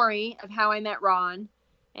story of how I met Ron,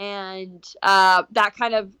 and that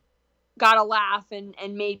kind of got a laugh and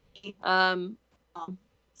made me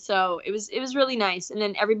so it was really nice. And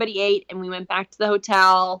then everybody ate and we went back to the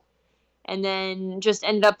hotel and then just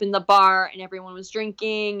ended up in the bar and everyone was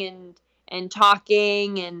drinking and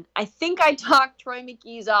talking, and I think I talked Troy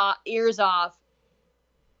McKee's ears off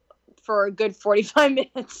for a good 45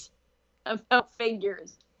 minutes about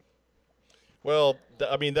figures. Well,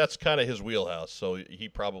 I mean, that's kind of his wheelhouse, so he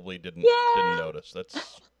probably didn't notice.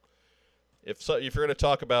 That's if you're going to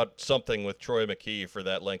talk about something with Troy McKee for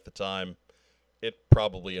that length of time, it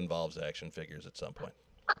probably involves action figures at some point.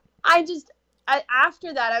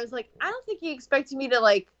 After that, I was like, I don't think he expected me to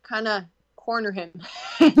like kind of corner him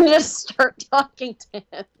and just start talking to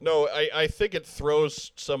him. No, I think it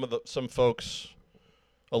throws some folks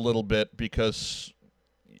a little bit because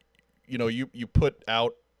you put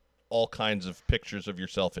out all kinds of pictures of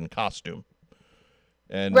yourself in costume,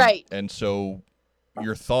 and right, and so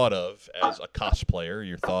you're thought of as a cosplayer,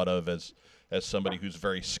 you're thought of as somebody who's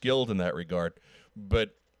very skilled in that regard,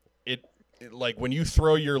 but it like when you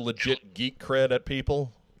throw your legit geek cred at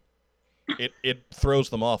people, it throws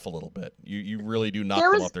them off a little bit. You really do knock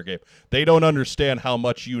them off their game. They don't understand how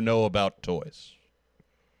much you know about toys.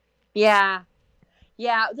 Yeah,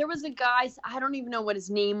 there was a guy, I don't even know what his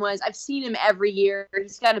name was. I've seen him every year.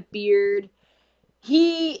 He's got a beard.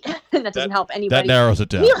 That doesn't help anybody. That narrows it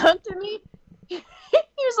down. He looked at me. He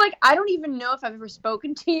was like, I don't even know if I've ever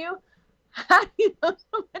spoken to you. How do you know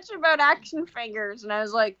so much about action figures? And I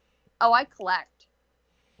was like, oh, I collect,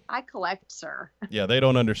 sir. Yeah, they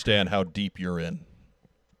don't understand how deep you're in.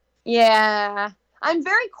 Yeah. I'm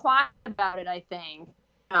very quiet about it, I think.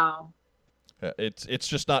 Oh. It's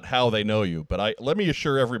just not how they know you. But let me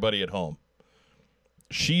assure everybody at home,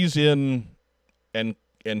 she's in and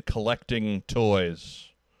collecting toys.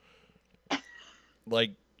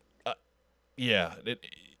 Like,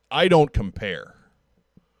 I don't compare.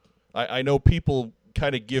 I know people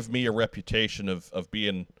kind of give me a reputation of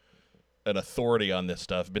being an authority on this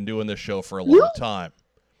stuff. Been doing this show for a long time.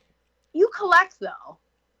 You collect, though.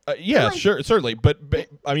 Yeah, sure, certainly. But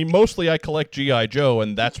I mean, mostly I collect G.I. Joe,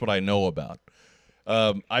 and that's what I know about.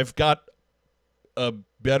 I've got a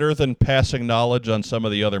better than passing knowledge on some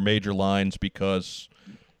of the other major lines because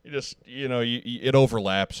you just it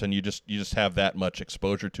overlaps, and you just have that much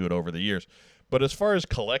exposure to it over the years. But as far as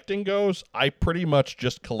collecting goes, I pretty much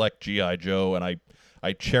just collect G.I. Joe, and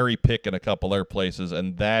I cherry pick in a couple other places,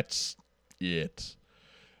 and that's it.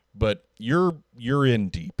 But you're in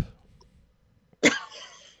deep.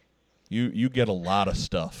 You get a lot of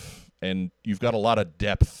stuff, and you've got a lot of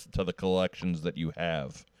depth to the collections that you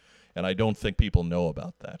have, and I don't think people know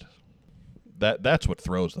about that. That's what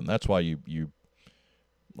throws them. That's why you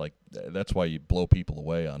that's why you blow people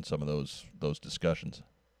away on some of those discussions.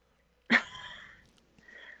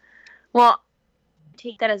 Well,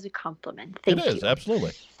 take that as a compliment. Thank you. It is,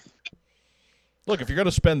 absolutely. Look, if you're going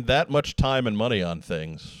to spend that much time and money on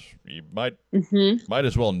things, you might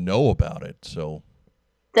as well know about it. So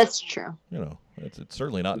that's true. It's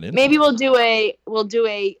certainly not an insult. Maybe we'll do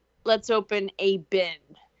a let's open a bin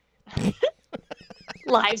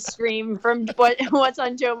live stream from what's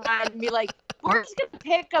on Joe Mind and be like, we're just gonna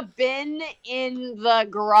pick a bin in the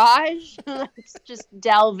garage. Let's just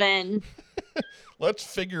delve in. Let's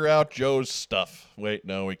figure out Joe's stuff. Wait,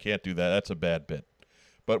 no, we can't do that. That's a bad bit.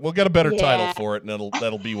 But we'll get a better title Yeah. for it, and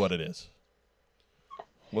that'll be what it is.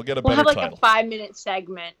 We'll get a We'll better have like title. a 5-minute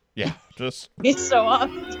segment. Yeah, just It's so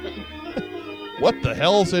often. What the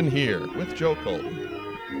Hell's in Here with Joe Colton.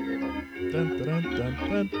 Dun, dun, dun,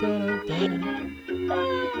 dun, dun,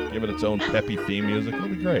 dun. Give it its own peppy theme music. It'll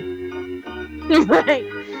be great. Right.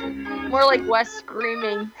 More like Wes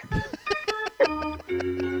screaming.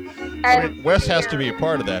 I mean, Wes has to be a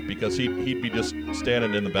part of that because he'd be just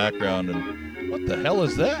standing in the background and what the hell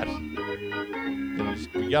is that?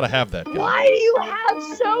 You gotta have that guy. Why do you have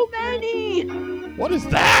so many? What is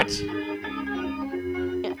that?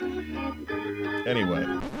 Anyway,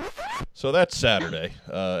 so that's Saturday.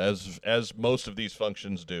 As most of these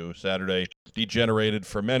functions do, Saturday degenerated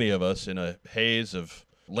for many of us in a haze of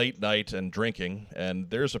late night and drinking. And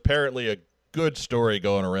there's apparently a good story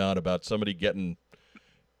going around about somebody getting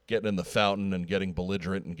in the fountain and getting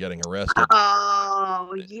belligerent and getting arrested.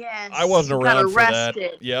 Oh yes. I wasn't around for that.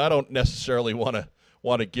 Arrested. Yeah, I don't necessarily want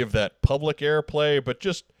to give that public airplay, but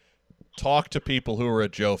just talk to people who are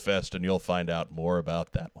at Joefest and you'll find out more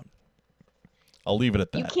about that one. I'll leave it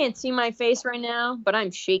at that. You can't see my face right now, but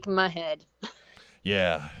I'm shaking my head.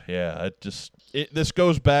 Yeah. This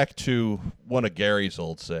goes back to one of Gary's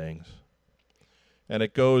old sayings. And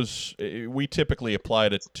we typically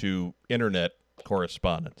applied it to internet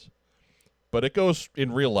correspondence. But it goes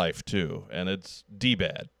in real life, too. And it's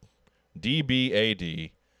D-bad.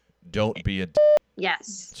 D-B-A-D. Don't be a d.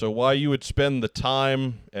 Yes. So while you would spend the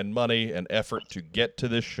time and money and effort to get to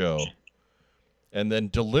this show, and then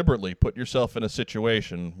deliberately put yourself in a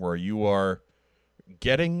situation where you are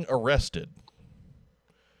getting arrested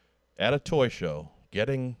at a toy show,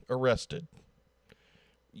 getting arrested,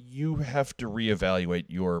 you have to reevaluate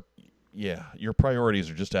your priorities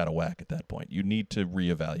are just out of whack at that point. You need to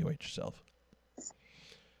reevaluate yourself.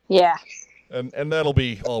 Yeah. And that'll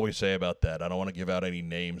be all we say about that. I don't want to give out any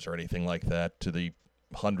names or anything like that to the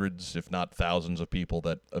hundreds, if not thousands of people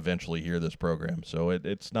that eventually hear this program. So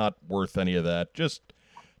it's not worth any of that. Just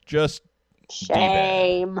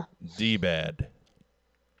shame. D-bad.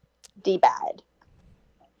 D-bad.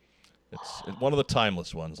 It's one of the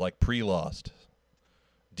timeless ones, like pre-Lost.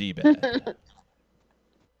 D-bad.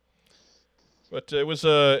 But it was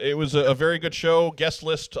a very good show. Guest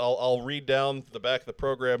list, I'll read down the back of the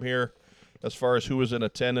program here. As far as who was in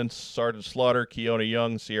attendance, Sergeant Slaughter, Keona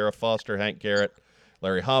Young, Sierra Foster, Hank Garrett,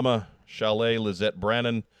 Larry Hama, Chalet, Lizette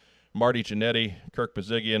Brannon, Marty Jannetty, Kirk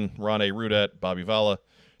Bazigian, Ron A. Rudat, Bobby Vala,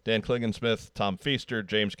 Dan Klingensmith, Tom Feaster,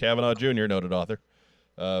 James Kavanaugh Jr., noted author,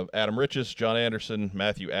 Adam Riches, John Anderson,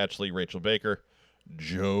 Matthew Atchley, Rachel Baker,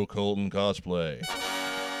 Joe Colton Cosplay.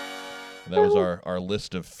 And that was our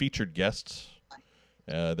list of featured guests.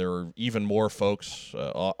 There were even more folks,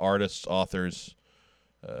 artists, authors,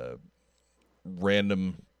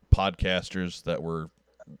 random podcasters that were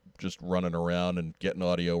just running around and getting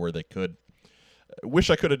audio where they could.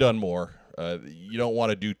 Wish I could have done more. You don't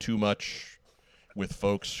want to do too much with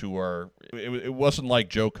folks who are... It wasn't like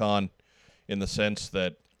JoeCon in the sense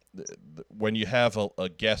that when you have a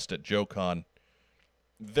guest at JoeCon,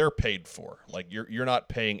 they're paid for. Like, you're not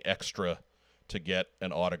paying extra to get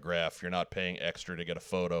an autograph. You're not paying extra to get a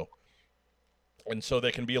photo. And so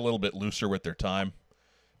they can be a little bit looser with their time.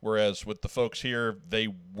 Whereas with the folks here, they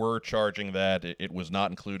were charging that. It was not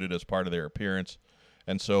included as part of their appearance.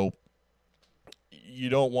 And so you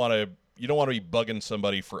don't want to be bugging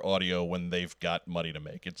somebody for audio when they've got money to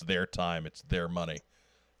make. It's their time. It's their money.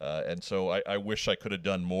 And so I wish I could have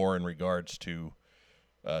done more in regards to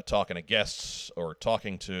talking to guests or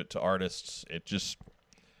talking to artists. It just,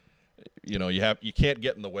 you can't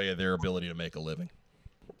get in the way of their ability to make a living.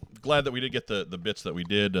 Glad that we did get the bits that we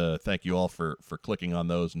did. Thank you all for clicking on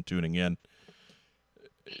those and tuning in.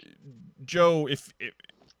 Joe, if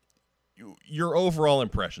your overall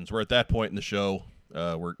impressions, we're at that point in the show.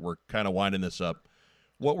 We're kind of winding this up.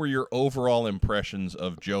 What were your overall impressions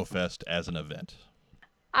of Joefest as an event?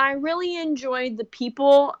 I really enjoyed the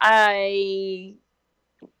people. I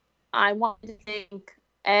wanted to thank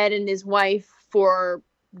Ed and his wife for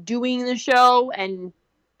doing the show and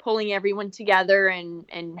pulling everyone together and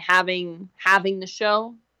having the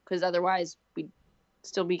show, because otherwise we'd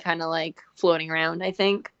still be kind of like floating around, I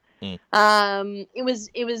think. It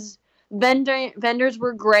was vendors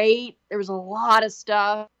were great. There was a lot of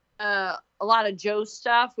stuff, a lot of Joe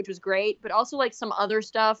stuff, which was great, but also like some other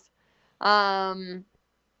stuff.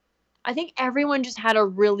 I think everyone just had a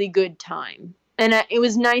really good time, and it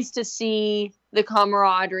was nice to see the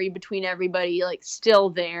camaraderie between everybody like still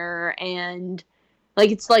there, and like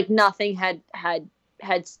it's like nothing had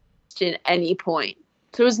at any point.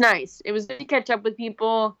 So it was nice. It was good to catch up with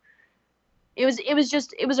people. It was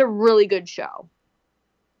a really good show.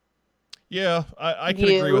 Yeah, I can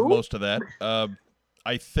agree with You? most of that.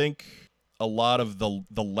 I think a lot of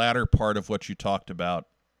the latter part of what you talked about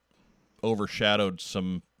overshadowed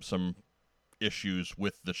some issues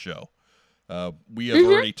with the show. We have Hmm.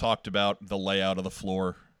 already talked about the layout of the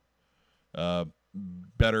floor. Uh,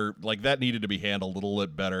 better, like that needed to be handled a little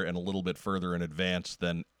bit better and a little bit further in advance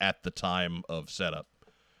than at the time of setup.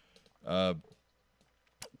 Uh,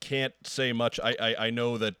 can't say much. I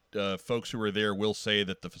know that folks who were there will say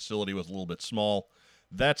that the facility was a little bit small.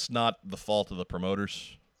 That's not the fault of the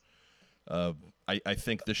promoters. Uh, I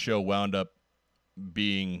think the show wound up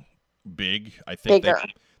being big. I think Bigger.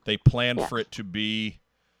 they planned Yeah. for it to be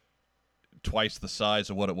twice the size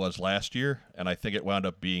of what it was last year, and I think it wound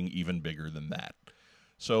up being even bigger than that.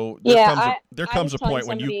 So Yeah, there I comes was a telling point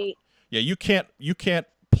when somebody. you can't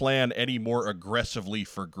plan any more aggressively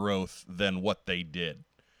for growth than what they did,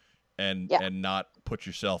 Yeah. and not put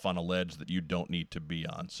yourself on a ledge that you don't need to be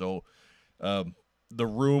on. So um, the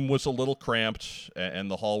room was a little cramped, and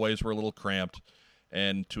the hallways were a little cramped,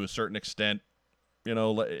 and to a certain extent,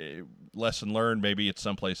 lesson learned. Maybe it's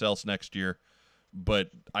someplace else next year,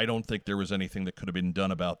 but I don't think there was anything that could have been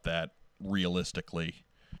done about that realistically,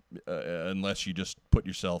 unless you just put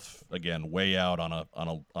yourself again way out on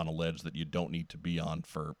a ledge that you don't need to be on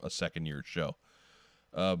for a second year show.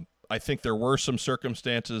 I think there were some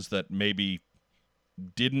circumstances that maybe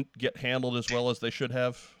didn't get handled as well as they should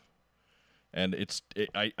have. And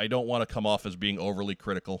I don't want to come off as being overly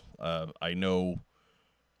critical. I know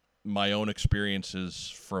my own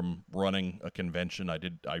experiences from running a convention. I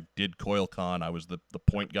did CoilCon. I was the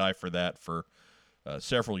point guy for that for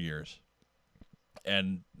several years.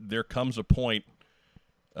 And there comes a point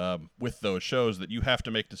with those shows that you have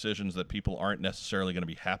to make decisions that people aren't necessarily going to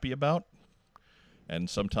be happy about. And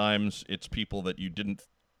sometimes it's people that you didn't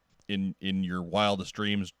in your wildest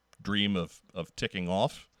dreams dream of ticking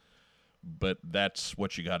off, but that's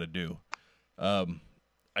what you got to do.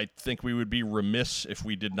 I think we would be remiss if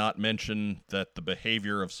we did not mention that the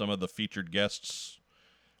behavior of some of the featured guests,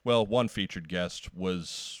 well, one featured guest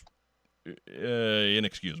was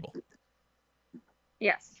inexcusable.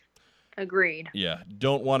 Yes. Agreed. Yeah,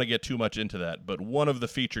 don't want to get too much into that, but one of the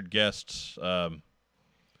featured guests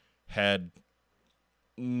had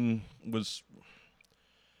was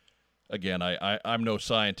again, I'm no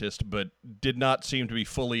scientist, but did not seem to be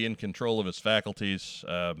fully in control of his faculties.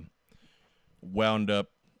 Wound up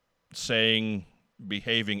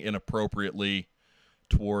behaving inappropriately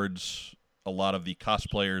towards a lot of the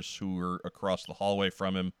cosplayers who were across the hallway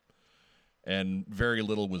from him, and very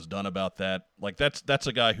little was done about that. Like that's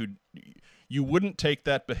a guy who you wouldn't take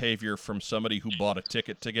that behavior from somebody who bought a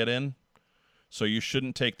ticket to get in, so you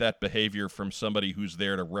shouldn't take that behavior from somebody who's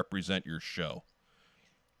there to represent your show.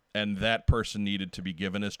 And that person needed to be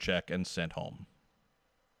given his check and sent home.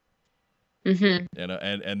 Mm-hmm.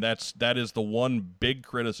 And that is the one big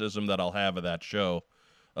criticism that I'll have of that show,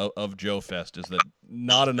 of Joefest, is that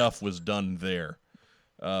not enough was done there.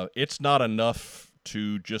 It's not enough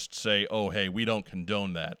to just say, oh, hey, we don't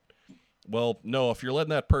condone that. Well, no, if you're letting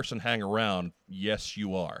that person hang around, yes,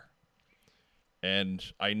 you are. And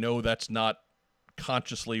I know that's not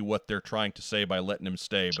consciously what they're trying to say by letting him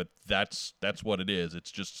stay, but that's what it is.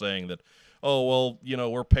 It's just saying that, oh, well,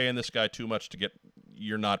 we're paying this guy too much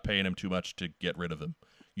you're not paying him too much to get rid of him.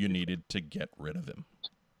 You needed to get rid of him.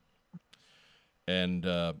 And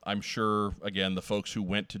I'm sure, again, the folks who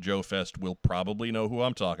went to Joefest will probably know who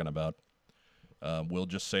I'm talking about. We'll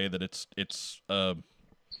just say that it's out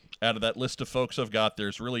of that list of folks I've got,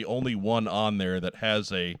 there's really only one on there that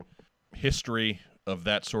has a history of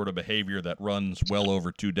that sort of behavior that runs well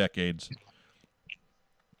over 2 decades,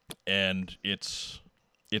 and it's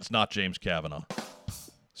not James Kavanaugh.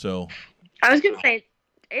 So I was gonna say,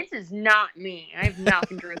 this is not me. I've not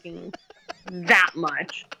been drinking that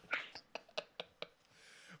much.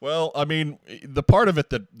 well, I mean, the part of it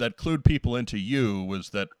that clued people into you was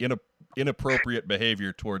that inappropriate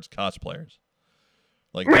behavior towards cosplayers.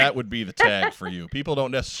 Like that would be the tag for you. People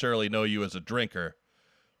don't necessarily know you as a drinker,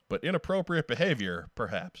 but inappropriate behavior,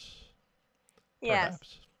 perhaps. Yes.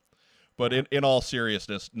 Perhaps. But in all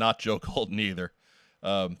seriousness, not Joe Colton either.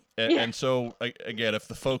 And so, again, if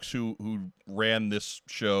the folks who ran this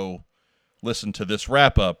show listen to this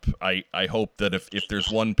wrap-up, I hope that if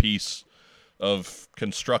there's one piece of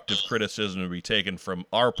constructive criticism to be taken from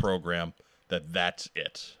our program, that's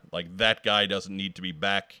it. Like, that guy doesn't need to be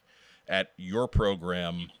back at your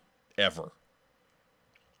program ever,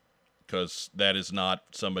 because that is not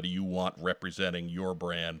somebody you want representing your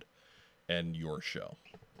brand and your show.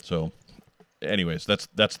 So, anyways,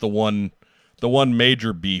 that's the one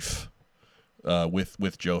major beef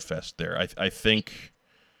with Joefest there. I think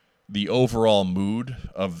the overall mood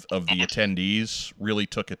of the attendees really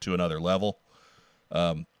took it to another level.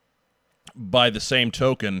 By the same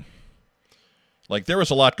token, like, there was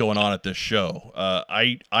a lot going on at this show.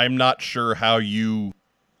 I'm not sure how you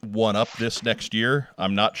one up this next year.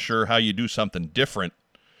 I'm not sure how you do something different,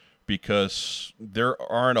 because there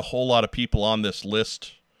aren't a whole lot of people on this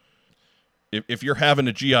list. If you're having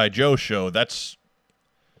a G.I. Joe show, that's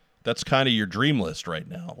kind of your dream list right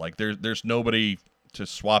now. Like, there's nobody to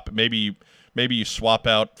swap. Maybe you swap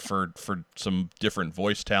out for some different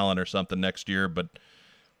voice talent or something next year, but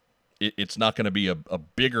it's not going to be a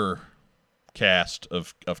bigger cast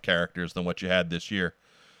of characters than what you had this year.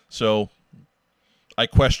 So I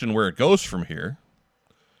question where it goes from here,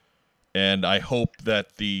 and I hope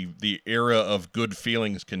that the era of good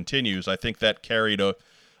feelings continues. I think that carried a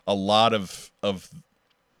lot of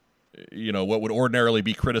what would ordinarily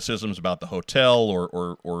be criticisms about the hotel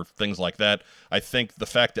or things like that. I think the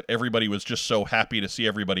fact that everybody was just so happy to see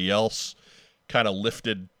everybody else kind of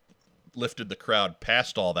lifted the crowd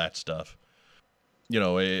past all that stuff.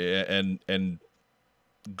 And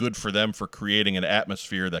good for them for creating an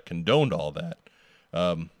atmosphere that condoned all that.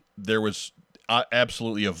 There was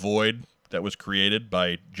absolutely a void that was created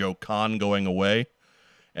by Joe Kahn going away,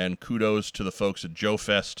 and kudos to the folks at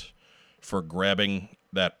Joefest for grabbing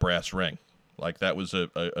that brass ring. Like, that was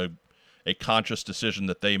a conscious decision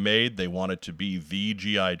that they made. They wanted to be the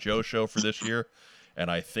G.I. Joe show for this year, and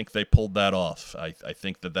I think they pulled that off. I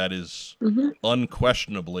think that is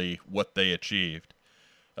unquestionably what they achieved.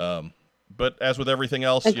 But as with everything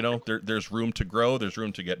else, there's room to grow. There's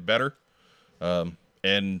room to get better.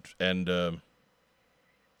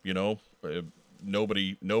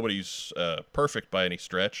 Nobody's perfect by any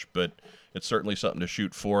stretch, but it's certainly something to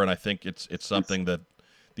shoot for, and I think it's something that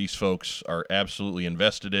these folks are absolutely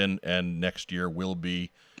invested in, and next year will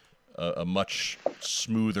be a much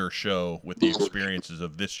smoother show with the experiences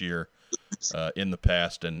of this year in the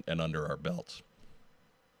past and under our belts.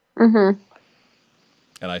 Mm-hmm.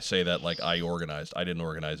 And I say that like I organized. I didn't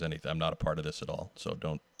organize anything. I'm not a part of this at all. So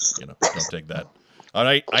don't take that.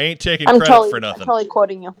 I ain't taking credit for nothing. I'm totally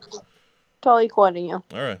quoting you.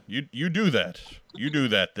 All right. You do that. You do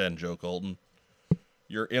that then, Joe Colton.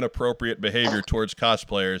 Your inappropriate behavior towards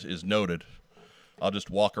cosplayers is noted. I'll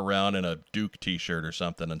just walk around in a Duke t-shirt or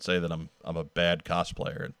something and say that I'm a bad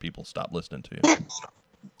cosplayer, and people stop listening to you.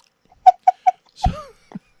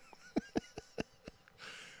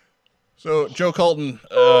 So, Joe Colton,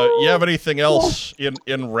 you have anything else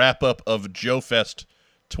in wrap-up of Joefest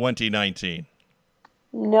 2019?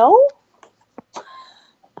 No.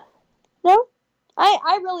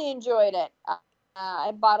 I really enjoyed it.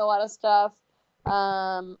 I bought a lot of stuff.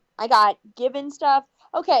 I got given stuff.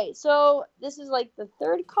 Okay, so this is like the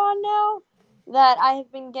third con now that I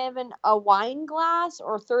have been given a wine glass,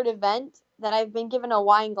 or third event that I've been given a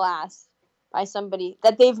wine glass by somebody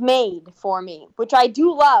that they've made for me, which I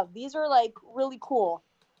do love. These are like really cool.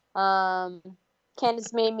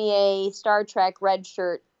 Candace made me a Star Trek red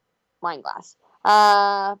shirt wine glass.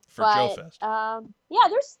 For Joefest. Yeah,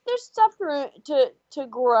 there's stuff to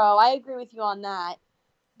grow. I agree with you on that.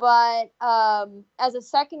 But as a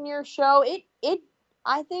second year show, it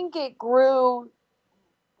I think it grew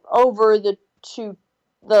over the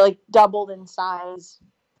doubled in size.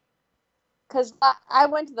 Because I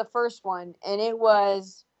went to the first one and it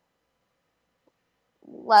was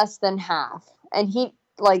less than half, and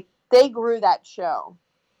they grew that show.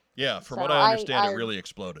 Yeah, from what I understand, it really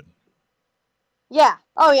exploded. Yeah.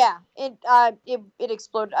 Oh yeah. It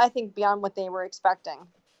exploded. I think beyond what they were expecting.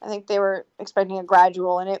 I think they were expecting a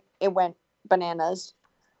gradual, and it went bananas.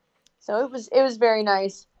 So it was very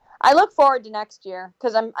nice. I look forward to next year,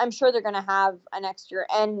 because I'm sure they're gonna have a next year.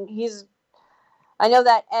 And I know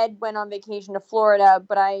that Ed went on vacation to Florida,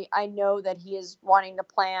 but I know that he is wanting to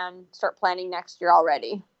start planning next year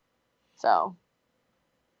already. So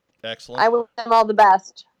excellent. I wish them all the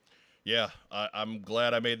best. Yeah, I'm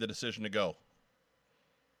glad I made the decision to go.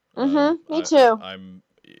 Me too. I'm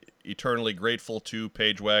eternally grateful to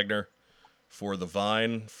Paige Wagner for the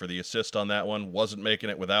Vine, for the assist on that one. Wasn't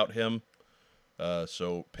making it without him.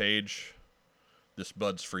 So, Paige, this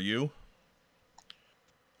bud's for you.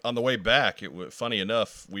 On the way back, funny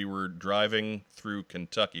enough, we were driving through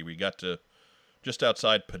Kentucky. We got to just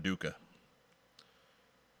outside Paducah.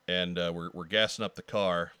 And we're gassing up the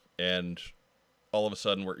car, and all of a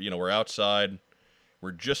sudden we're outside.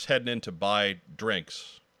 We're just heading in to buy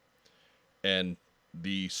drinks, and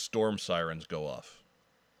the storm sirens go off.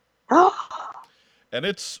 And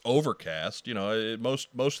it's overcast. Most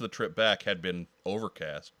of the trip back had been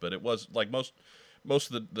overcast, but it was like most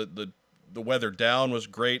of the the weather down was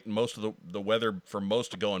great, and most of the weather for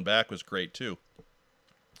most of going back was great too.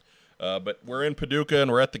 But we're in Paducah,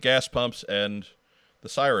 and we're at the gas pumps, and the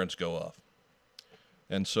sirens go off.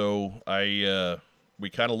 And so we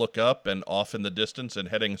kind of look up, and off in the distance and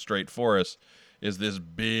heading straight for us is this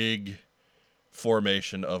big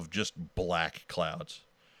formation of just black clouds.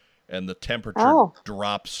 And the temperature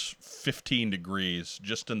drops 15 degrees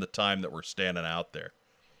just in the time that we're standing out there.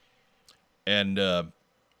 And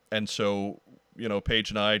so, Paige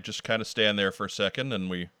and I just kind of stand there for a second, and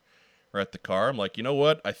we're at the car. I'm like, you know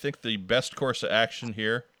what? I think the best course of action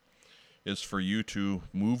here is for you to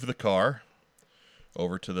move the car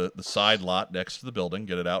over to the side lot next to the building,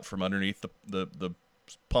 get it out from underneath the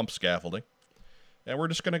pump scaffolding, and we're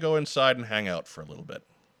just going to go inside and hang out for a little bit.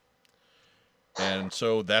 And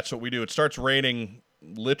so that's what we do. It starts raining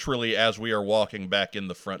literally as we are walking back in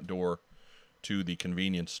the front door to the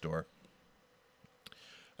convenience store.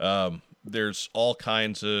 There's all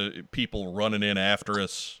kinds of people running in after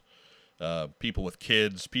us, people with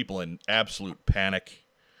kids, people in absolute panic,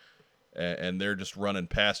 and they're just running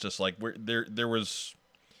past us. Like there was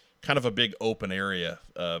kind of a big open area.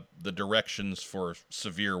 The directions for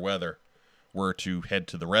severe weather were to head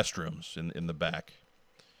to the restrooms in the back.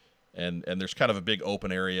 And there's kind of a big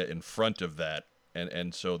open area in front of that,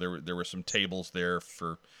 and so there were some tables there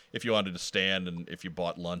for if you wanted to stand, and if you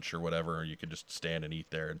bought lunch or whatever, you could just stand and eat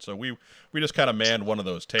there. And so we just kind of manned one of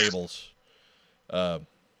those tables, and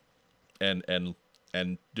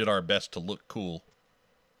did our best to look cool,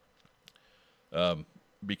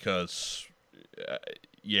 because a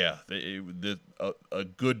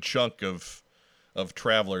good chunk of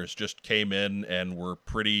travelers just came in and were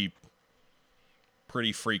pretty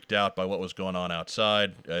freaked out by what was going on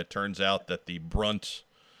outside. It turns out that the brunt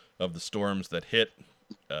of the storms that hit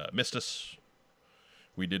missed us.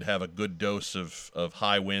 We did have a good dose of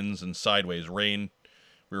high winds and sideways rain.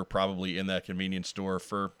 We were probably in that convenience store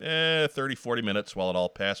for 30, 40 minutes while it all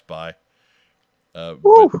passed by.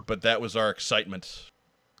 But that was our excitement.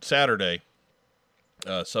 Saturday,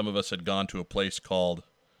 some of us had gone to a place called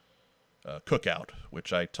Cookout,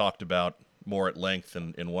 which I talked about more at length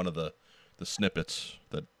in one of the snippets,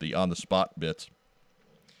 the on-the-spot bits.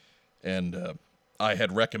 And I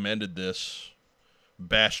had recommended this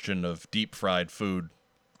bastion of deep-fried food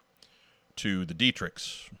to the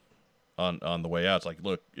Dietrichs on the way out. It's like,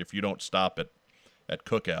 look, if you don't stop at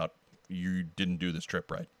Cookout, you didn't do this trip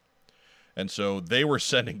right. And so they were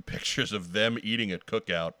sending pictures of them eating at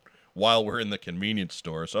Cookout while we're in the convenience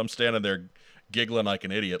store. So I'm standing there giggling like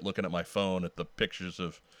an idiot, looking at my phone at the pictures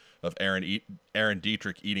of Aaron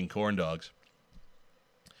Dietrich eating corn dogs.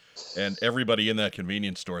 And everybody in that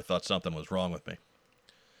convenience store thought something was wrong with me.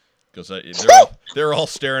 Because they're all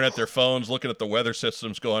staring at their phones, looking at the weather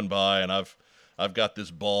systems going by, and I've got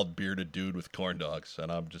this bald, bearded dude with corn dogs, and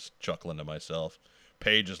I'm just chuckling to myself.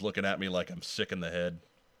 Paige is looking at me like I'm sick in the head.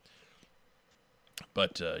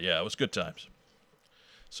 But, it was good times.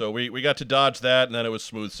 So we got to dodge that, and then it was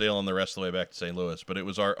smooth sailing the rest of the way back to St. Louis. But it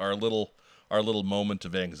was our little moment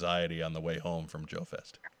of anxiety on the way home from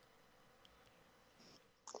Joefest.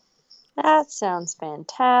 That sounds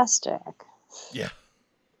fantastic. Yeah.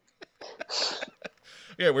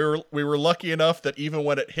 Yeah, we were lucky enough that even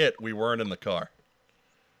when it hit, we weren't in the car.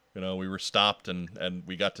 We were stopped and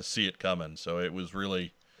we got to see it coming. So it was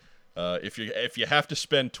really, if you have to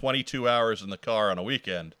spend 22 hours in the car on a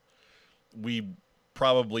weekend, we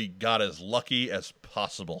probably got as lucky as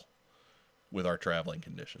possible with our traveling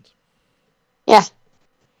conditions. Yeah.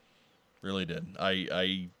 Really did.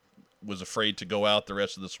 I was afraid to go out the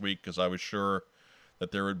rest of this week because I was sure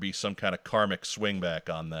that there would be some kind of karmic swing back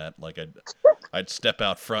on that. Like I'd step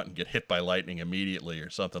out front and get hit by lightning immediately or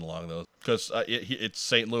something along those. Because it's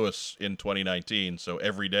St. Louis in 2019, so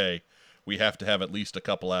every day we have to have at least a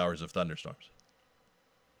couple hours of thunderstorms.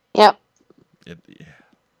 Yep.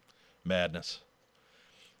 Madness.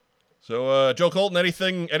 So, Joe Colton,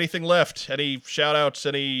 anything left? Any shout-outs?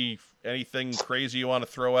 Anything crazy you want to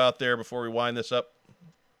throw out there before we wind this up?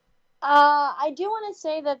 I do want to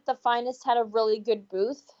say that the Finest had a really good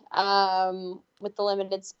booth with the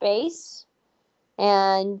limited space,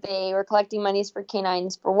 and they were collecting monies for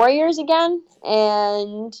Canines for Warriors again,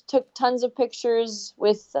 and took tons of pictures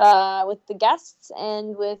with the guests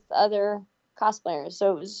and with other cosplayers.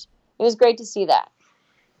 So it was great to see that.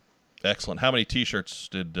 Excellent. How many T-shirts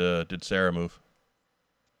did Sarah move?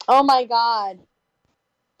 Oh my God!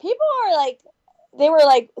 People are they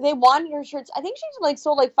wanted her shirts. I think she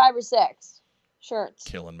sold 5 or 6 shirts.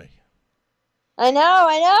 Killing me. I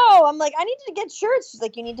know. I'm like, I need to get shirts. She's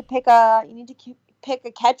like, you need to pick a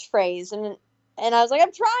catchphrase, And I was like,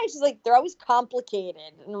 I'm trying. She's like, they're always complicated.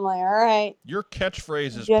 And I'm like, all right. Your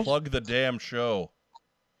catchphrase is Yes. plug the damn show.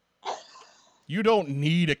 You don't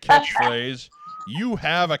need a catchphrase. You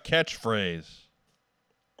have a catchphrase.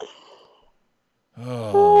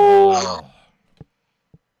 Oh.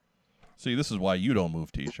 See, this is why you don't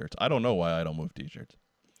move T-shirts. I don't know why I don't move T-shirts.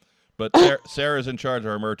 But Sarah's in charge of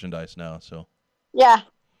our merchandise now, so Yeah.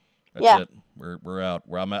 that's it. We're out.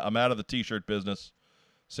 I'm out of the T-shirt business.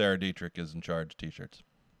 Sarah Dietrich is in charge of T-shirts.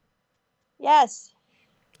 Yes.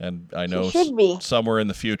 And I know should be. somewhere in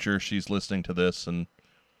the future she's listening to this and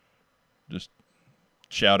just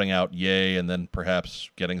shouting out yay and then perhaps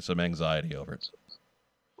getting some anxiety over it.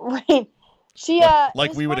 Right. She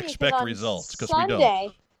like we would funny, expect results, because we don't. Sunday,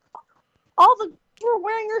 all the people were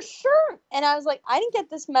wearing her shirt, and I was like, I didn't get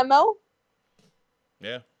this memo.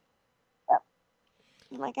 Yeah. Yep.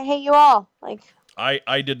 I'm like, I hate you all. Like,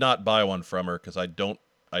 I did not buy one from her because I don't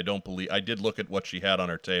believe. I did look at what she had on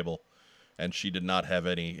her table, and she did not have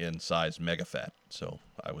any in size mega fat, so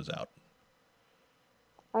I was out.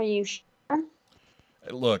 Are you sure?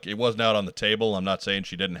 Look, it wasn't out on the table. I'm not saying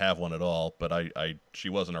she didn't have one at all, but she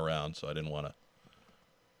wasn't around, so I didn't want to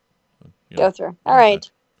go through. All right.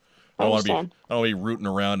 I don't want to be rooting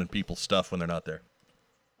around in people's stuff when they're not there.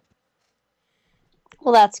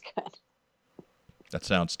 Well, that's good. That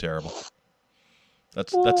sounds terrible.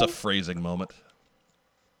 That's a phrasing moment.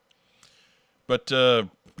 But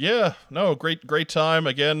yeah, no, great time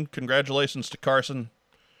again. Congratulations to Carson.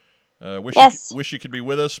 Wish you could be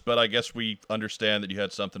with us, but I guess we understand that you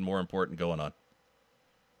had something more important going on.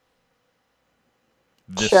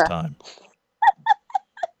 This time.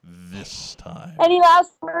 This time. Any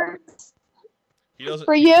last words?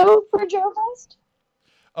 For you for Joefest?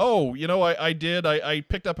 Oh, I did. I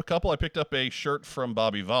picked up a couple. I picked up a shirt from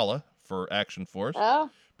Bobby Valla for Action Force. Oh.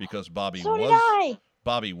 Because Bobby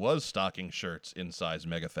was stocking shirts in size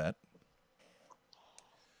mega fat.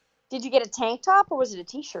 Did you get a tank top or was it a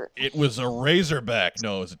t-shirt? It was a Razorback.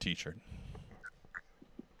 No, it was a t-shirt.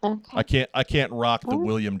 Okay. I can't rock the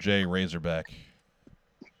William J. Razorback.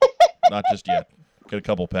 Not just yet. Get a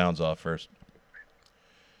couple pounds off first.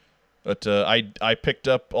 But I picked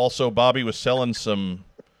up also. Bobby was selling some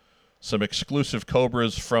exclusive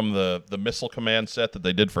Cobras from the Missile Command set that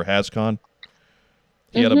they did for HasCon.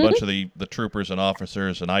 He had a bunch of the troopers and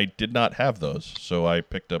officers, and I did not have those, so I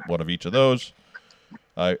picked up one of each of those.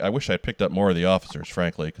 I wish I'd picked up more of the officers,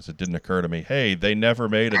 frankly, because it didn't occur to me, hey, they never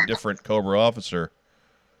made a different Cobra officer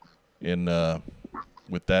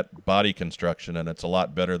with that body construction, and it's a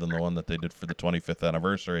lot better than the one that they did for the 25th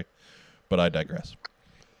anniversary. But I digress.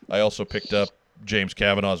 I also picked up James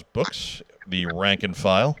Kavanaugh's books, the Rank and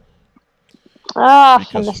File. I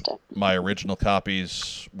missed it. My original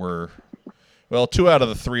copies were, well, 2 out of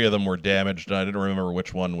the 3 of them were damaged, and I didn't remember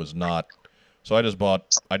which one was not. So I just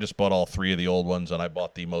bought all 3 of the old ones, and I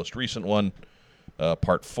bought the most recent one,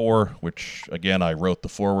 Part 4, which, again, I wrote the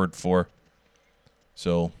foreword for.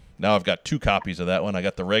 So now I've got 2 copies of that one. I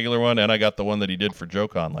got the regular one, and I got the one that he did for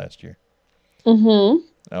JoeCon last year. Mm-hmm.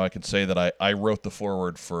 Now I can say that I wrote the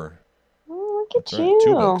foreword for look at you.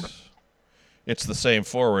 2 books. It's the same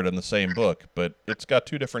foreword in the same book, but it's got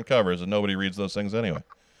 2 different covers, and nobody reads those things anyway.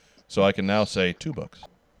 So I can now say 2 books.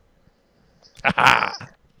 Ha-ha!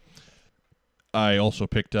 I also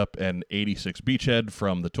picked up an 86 Beachhead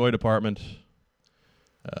from the toy department.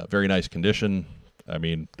 Very nice condition. I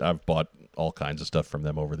mean, I've bought all kinds of stuff from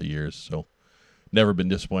them over the years, so never been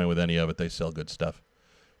disappointed with any of it. They sell good stuff.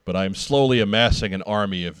 But I'm slowly amassing an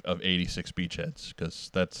army of 86 Beachheads,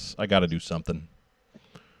 because I got to do something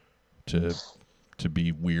to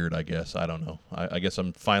be weird, I guess. I don't know. I guess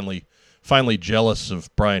I'm finally jealous of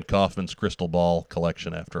Brian Kaufman's Crystal Ball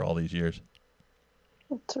collection after all these years.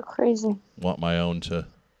 That's so crazy. Want my own to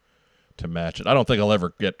match it. I don't think I'll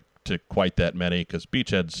ever get to quite that many, because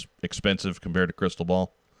Beachhead's expensive compared to Crystal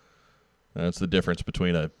Ball. That's the difference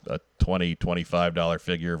between a $20, $25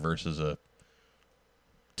 figure versus a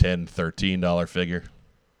 $10, $13 figure.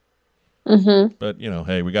 Mm-hmm. But,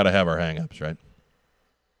 hey, we got to have our hang-ups, right?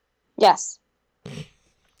 Yes.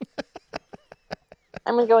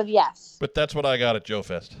 I'm going to go with yes. But that's what I got at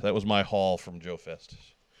Joefest. That was my haul from Joefest.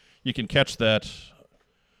 You can catch that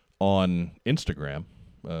on Instagram,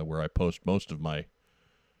 where I post most of my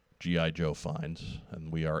G.I. Joe finds,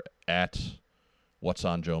 and we are at What's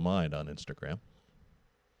on Joe Mind on Instagram.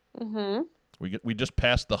 Mm-hmm. We just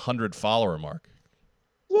passed the 100 follower mark.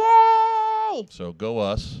 Yay! So go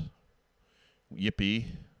us. Yippee.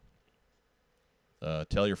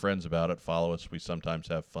 Tell your friends about it. Follow us. We sometimes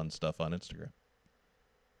have fun stuff on Instagram.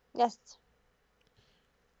 Yes.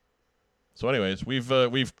 So anyways,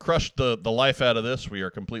 we've crushed the life out of this. We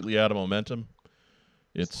are completely out of momentum.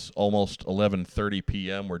 It's almost 11:30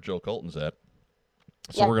 p.m. where Joe Colton's at.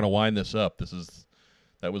 So Yeah. we're going to wind this up.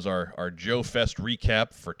 That was our Joefest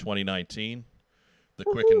recap for 2019, the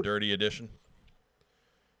quick and dirty edition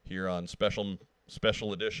here on special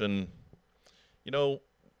edition. You know,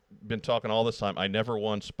 been talking all this time. I never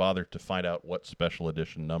once bothered to find out what special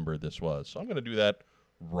edition number this was. So I'm going to do that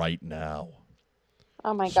right now.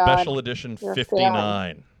 Oh my God. Special edition You're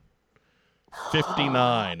 59.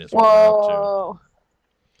 59 is what we're up to. Whoa.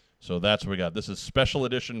 So that's what we got. This is special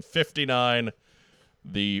edition 59,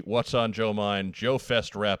 the What's on Joe Mind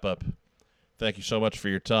Joefest wrap-up. Thank you so much for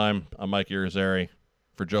your time. I'm Mike Irizarry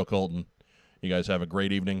for Joe Colton. You guys have a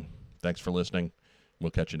great evening. Thanks for listening.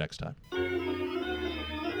 We'll catch you next time.